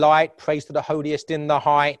kindly light, praise to the holiest in the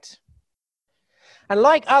height. And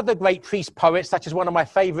like other great priest poets, such as one of my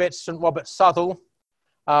favorites, St. Robert Southwell,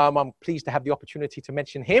 I'm pleased to have the opportunity to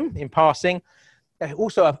mention him in passing.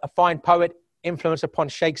 Also a fine poet, influence upon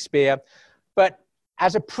Shakespeare. But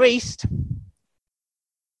as a priest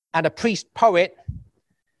and a priest poet,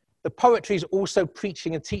 the poetry is also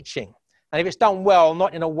preaching and teaching. And if it's done well,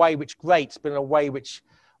 not in a way which grates, but in a way which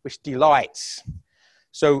delights.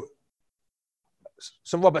 So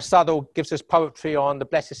St. Robert Southwell gives us poetry on the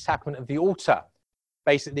Blessed Sacrament of the altar,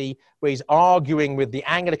 basically where he's arguing with the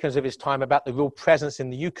Anglicans of his time about the real presence in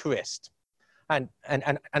the Eucharist and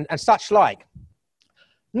such like.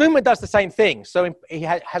 Newman does the same thing. So he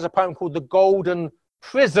has a poem called The Golden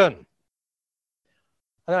Prison.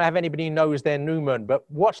 I don't know if anybody knows their Newman, but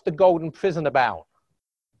what's The Golden Prison about?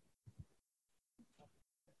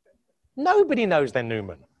 Nobody knows their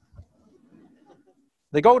Newman.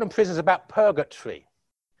 The Golden Prison is about purgatory.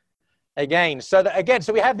 So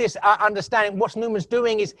we have this understanding. What Newman's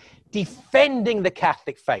doing is defending the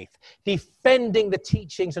Catholic faith, defending the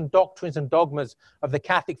teachings and doctrines and dogmas of the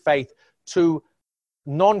Catholic faith to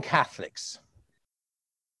non-Catholics,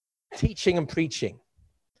 teaching and preaching.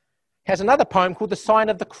 He has another poem called The Sign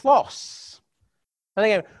of the Cross. And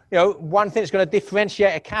again, one thing that's going to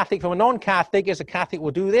differentiate a Catholic from a non-Catholic is a Catholic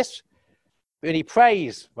will do this when he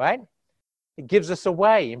prays, right? It gives us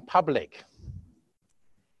away in public.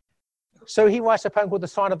 So he writes a poem called The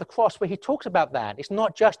Sign of the Cross, where he talks about that. It's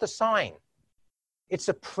not just a sign. It's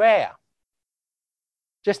a prayer.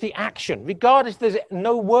 Just the action, regardless if there's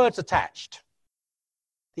no words attached.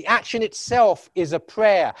 The action itself is a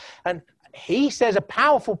prayer. And he says a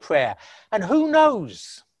powerful prayer. And who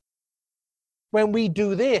knows, when we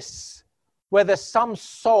do this, whether some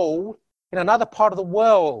soul in another part of the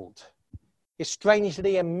world is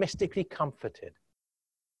strangely and mystically comforted.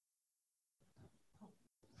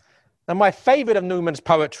 Now, my favorite of Newman's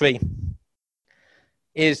poetry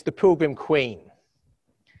is The Pilgrim Queen.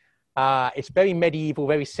 It's very medieval,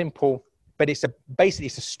 very simple, but basically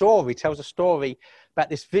it's a story, tells a story about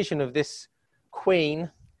this vision of this queen.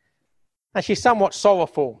 And she's somewhat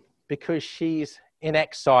sorrowful because she's in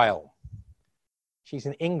exile. She's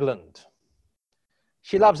in England.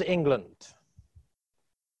 She loves England,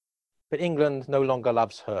 but England no longer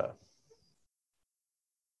loves her.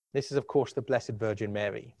 This is, of course, the Blessed Virgin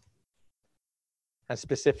Mary, and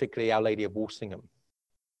specifically Our Lady of Walsingham.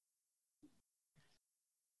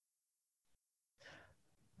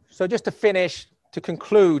 So just to finish, to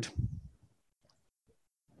conclude,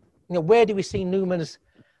 where do we see Newman's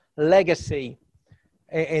legacy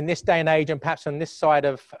in this day and age, and perhaps on this side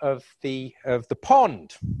of the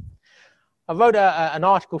pond? I wrote an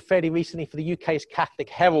article fairly recently for the UK's Catholic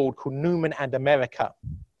Herald called Newman and America.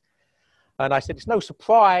 And I said, it's no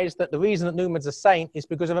surprise that the reason that Newman's a saint is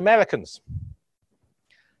because of Americans.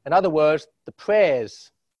 In other words, the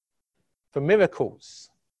prayers for miracles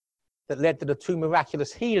that led to the two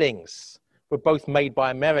miraculous healings were both made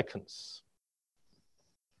by Americans.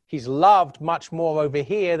 He's loved much more over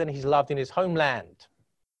here than he's loved in his homeland.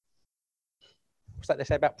 What's that they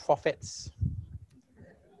say about prophets?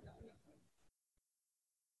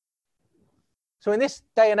 So in this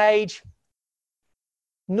day and age,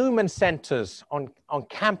 Newman centers on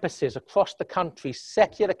campuses across the country,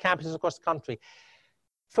 secular campuses across the country.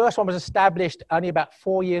 First one was established only about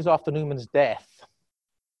 4 years after Newman's death.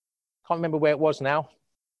 Can't remember where it was now.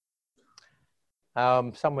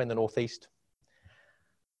 Somewhere in the northeast.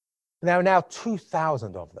 There are now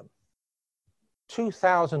 2,000 of them.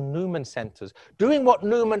 2,000 Newman centers doing what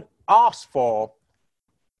Newman asked for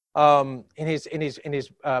in his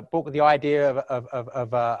book, The Idea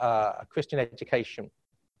of Christian Education.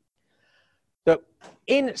 That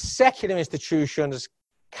in secular institutions,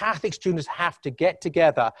 Catholic students have to get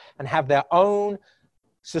together and have their own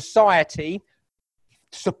society,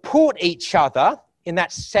 support each other in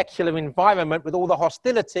that secular environment with all the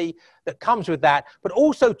hostility that comes with that, but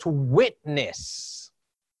also to witness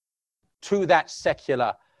to that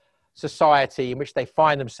secular society in which they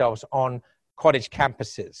find themselves on college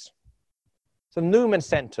campuses. So Newman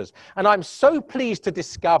Centers. And I'm so pleased to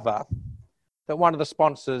discover that one of the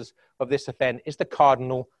sponsors of this event is the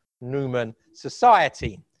Cardinal Newman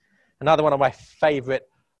Society, another one of my favorite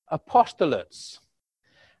apostolates.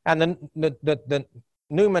 And the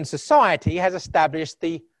Newman Society has established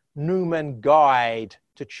the Newman Guide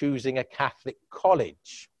to Choosing a Catholic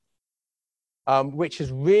College, which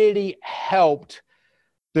has really helped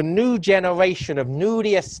the new generation of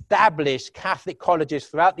newly established Catholic colleges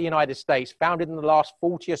throughout the United States, founded in the last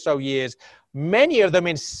 40 or so years, many of them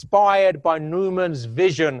inspired by Newman's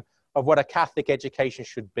vision of what a Catholic education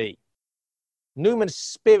should be. Newman's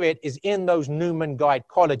spirit is in those Newman Guide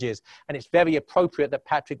colleges, and it's very appropriate that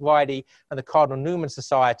Patrick Riley and the Cardinal Newman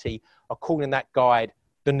Society are calling that guide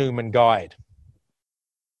the Newman Guide.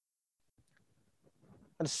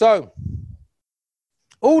 And so,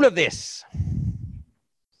 all of this,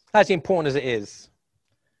 as important as it is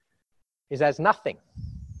as nothing.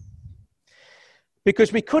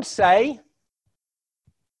 Because we could say,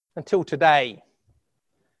 until today,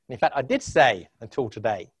 and in fact I did say until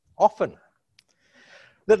today, often,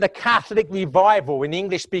 that the Catholic revival in the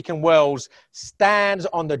English-speaking worlds stands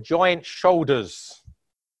on the giant shoulders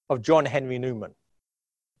of John Henry Newman.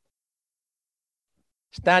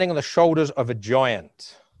 Standing on the shoulders of a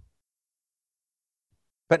giant.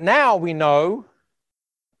 But now we know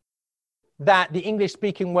that the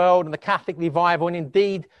English-speaking world and the Catholic revival, and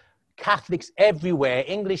indeed Catholics everywhere,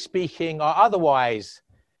 English-speaking or otherwise,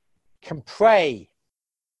 can pray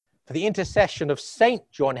for the intercession of Saint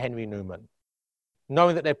John Henry Newman,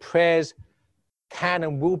 knowing that their prayers can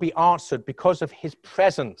and will be answered because of his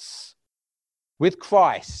presence with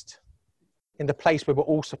Christ in the place where we're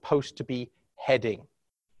all supposed to be heading.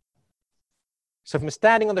 So from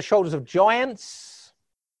standing on the shoulders of giants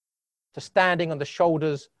to standing on the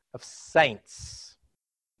shoulders of saints.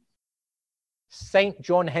 Saint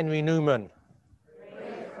John Henry Newman.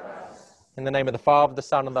 In the name of the Father, the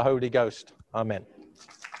Son, and the Holy Ghost. Amen.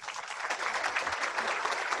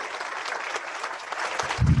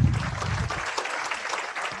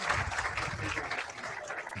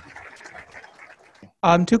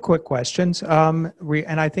 Two quick questions, and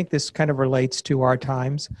I think this kind of relates to our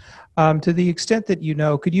times. To the extent that you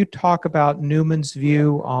know, could you talk about Newman's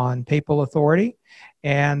view on papal authority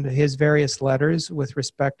and his various letters with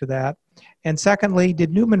respect to that? And secondly,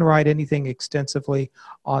 did Newman write anything extensively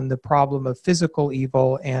on the problem of physical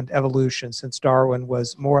evil and evolution, since Darwin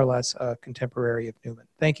was more or less a contemporary of Newman?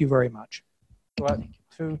 Thank you very much. Well,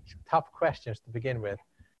 two tough questions to begin with.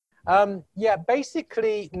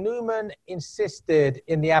 Basically, Newman insisted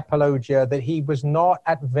in the Apologia that he was not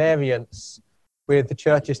at variance with the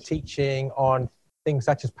church's teaching on things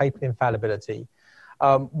such as papal infallibility.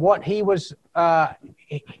 What he was at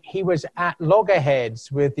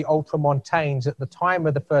loggerheads with the Ultramontanes at the time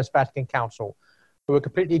of the First Vatican Council, who were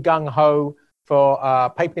completely gung-ho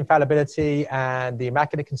for papal infallibility and the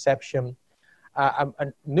Immaculate Conception.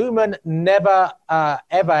 And Newman never,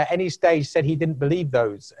 ever at any stage said he didn't believe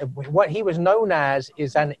those. What he was known as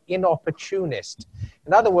is an inopportunist.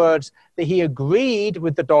 In other words, that he agreed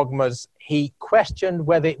with the dogmas. He questioned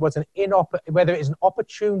whether it was an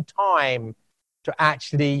opportune time to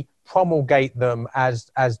actually promulgate them as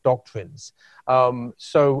doctrines. It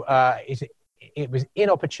was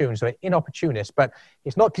inopportune, so an inopportunist. But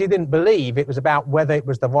it's not because he didn't believe. It was about whether it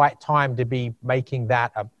was the right time to be making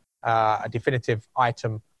that a definitive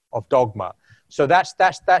item of dogma. So that's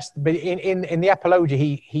in the Apologia,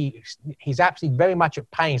 he's absolutely very much at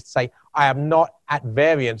pains to say, I am not at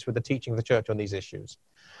variance with the teaching of the church on these issues.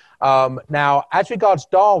 Now, as regards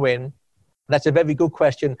Darwin, that's a very good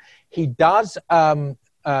question. He does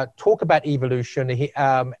talk about evolution,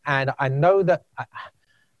 and I know that I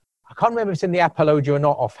can't remember if it's in the Apologia or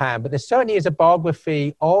not offhand, but there certainly is a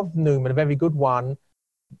biography of Newman, a very good one,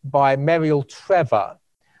 by Meriel Trevor.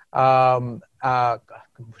 What's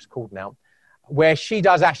it called now? Where she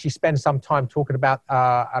does actually spend some time talking about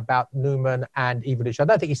Newman and evolution. I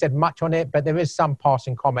don't think he said much on it, but there is some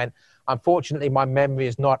passing comment. Unfortunately, my memory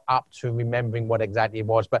is not up to remembering what exactly it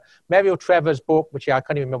was. But Meriel Trevor's book, which I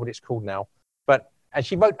can't even remember what it's called now, and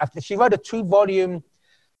she wrote a 2-volume,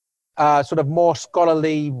 sort of more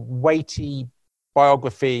scholarly, weighty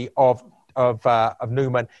biography of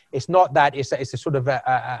Newman. It's not that; it's a sort of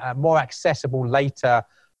a more accessible later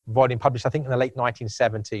volume published, I think, in the late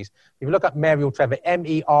 1970s. If you look at Meriel Trevor,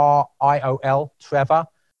 Meriol Trevor,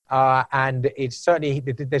 and it's certainly,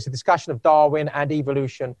 there's a discussion of Darwin and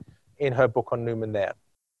evolution in her book on Newman there.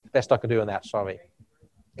 Best I can do on that, sorry.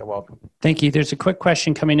 You're welcome. Thank you. There's a quick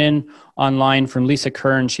question coming in online from Lisa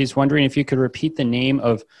Kern. She's wondering if you could repeat the name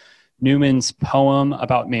of Newman's poem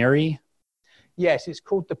about Mary. Yes, it's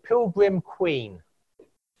called The Pilgrim Queen.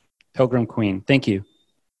 Pilgrim Queen. Thank you.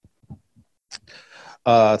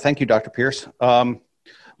 Thank you, Dr. Pierce.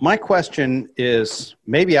 My question is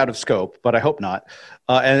maybe out of scope, but I hope not.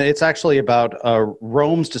 And it's actually about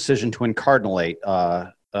Rome's decision to incardinate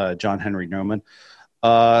John Henry Newman.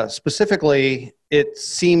 Specifically, it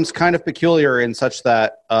seems kind of peculiar in such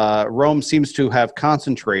that Rome seems to have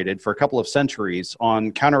concentrated for a couple of centuries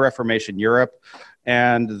on Counter-Reformation Europe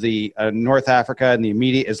and the North Africa and the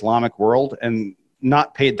immediate Islamic world, and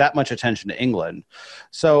not paid that much attention to England.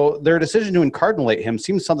 So their decision to incardinate him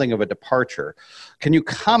seems something of a departure. Can you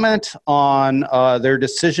comment on their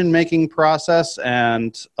decision-making process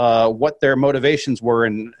and what their motivations were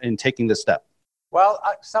in taking this step? Well,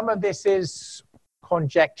 some of this is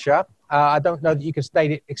conjecture. I don't know that you can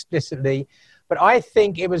state it explicitly, but I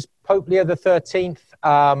think it was Pope Leo XIII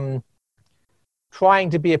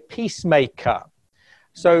trying to be a peacemaker.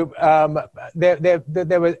 So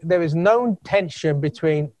there is known tension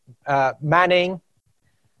between Manning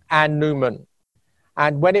and Newman.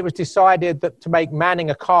 And when it was decided that to make Manning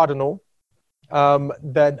a cardinal,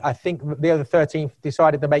 then I think Leo XIII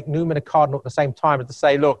decided to make Newman a cardinal at the same time, and to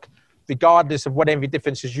say, look, regardless of whatever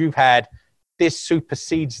differences you've had, this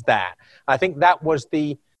supersedes that. I think that was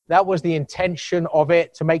the intention of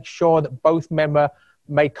it, to make sure that both men were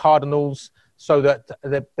made cardinals, so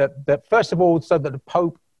that first of all, so that the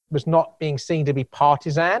Pope was not being seen to be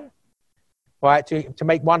partisan, right? To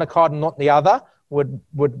make one a cardinal, not the other,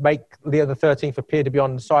 would make Leo XIII appear to be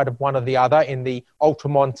on the side of one or the other in the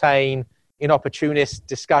ultramontane, inopportunist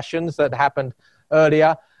discussions that happened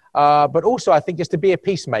earlier. But also, I think, just to be a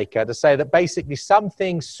peacemaker, to say that basically some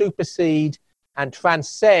things supersede and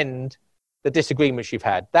transcend the disagreements you've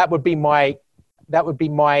had. That would be my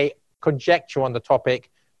conjecture on the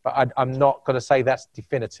topic, but I'm not going to say that's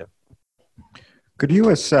definitive. Could you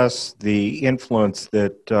assess the influence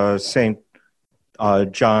that St.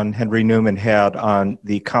 John Henry Newman had on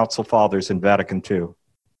the Council Fathers in Vatican II?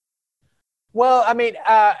 Well, I mean,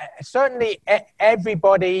 certainly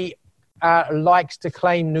everybody likes to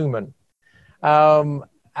claim Newman.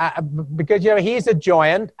 because he's a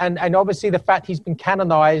giant, and obviously the fact he's been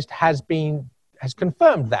canonized has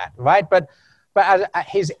confirmed that, right? But as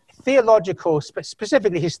his theological,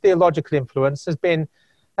 specifically his theological influence has been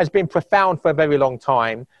profound for a very long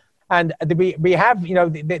time. And we have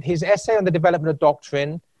his essay on the development of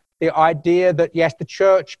doctrine, the idea that yes, the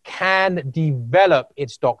church can develop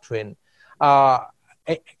its doctrine.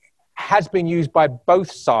 It has been used by both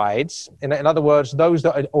sides. In other words, those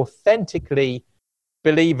that are authentically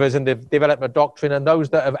believers in the development of doctrine and those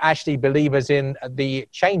that are actually believers in the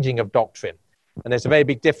changing of doctrine. And there's a very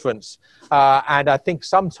big difference. And I think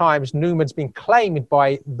sometimes Newman's been claimed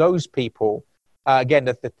by those people. Again,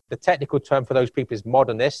 the technical term for those people is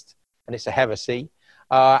modernist, and it's a heresy.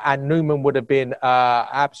 And Newman would have been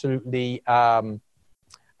absolutely, I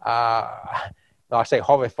say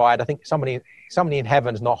horrified. I think somebody in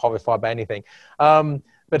heaven's not horrified by anything.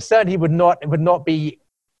 But certainly would not be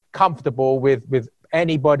comfortable with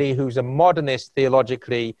anybody who's a modernist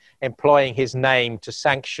theologically employing his name to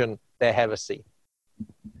sanction their heresy.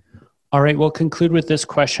 All right, we'll conclude with this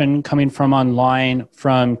question coming from online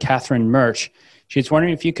from Catherine Murch. She's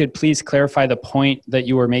wondering if you could please clarify the point that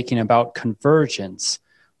you were making about convergence.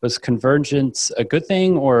 Was convergence a good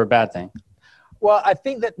thing or a bad thing? Well, I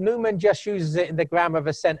think that Newman just uses it in the Grammar of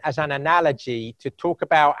Assent as an analogy to talk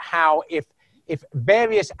about how if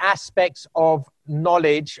various aspects of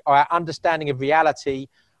knowledge or our understanding of reality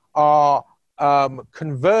are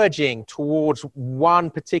converging towards one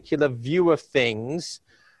particular view of things,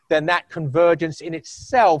 then that convergence in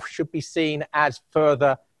itself should be seen as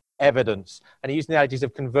further evidence. And he used the analogies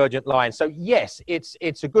of convergent lines. So yes, it's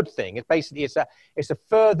a good thing. It basically it's a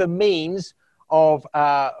further means of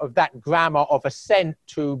that grammar of assent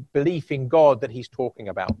to belief in God that he's talking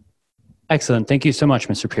about. Excellent. Thank you so much,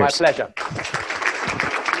 Mr. Pierce. My pleasure.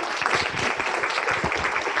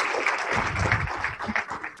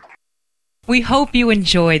 We hope you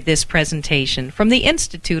enjoyed this presentation from the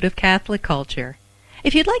Institute of Catholic Culture.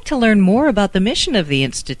 If you'd like to learn more about the mission of the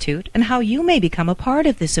Institute and how you may become a part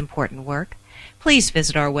of this important work, please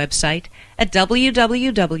visit our website at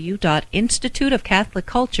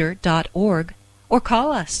www.instituteofcatholicculture.org or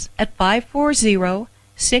call us at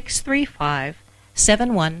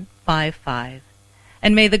 540-635-7155.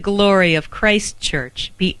 And may the glory of Christ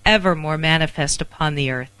Church be ever more manifest upon the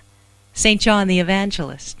earth. St. John the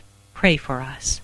Evangelist, pray for us.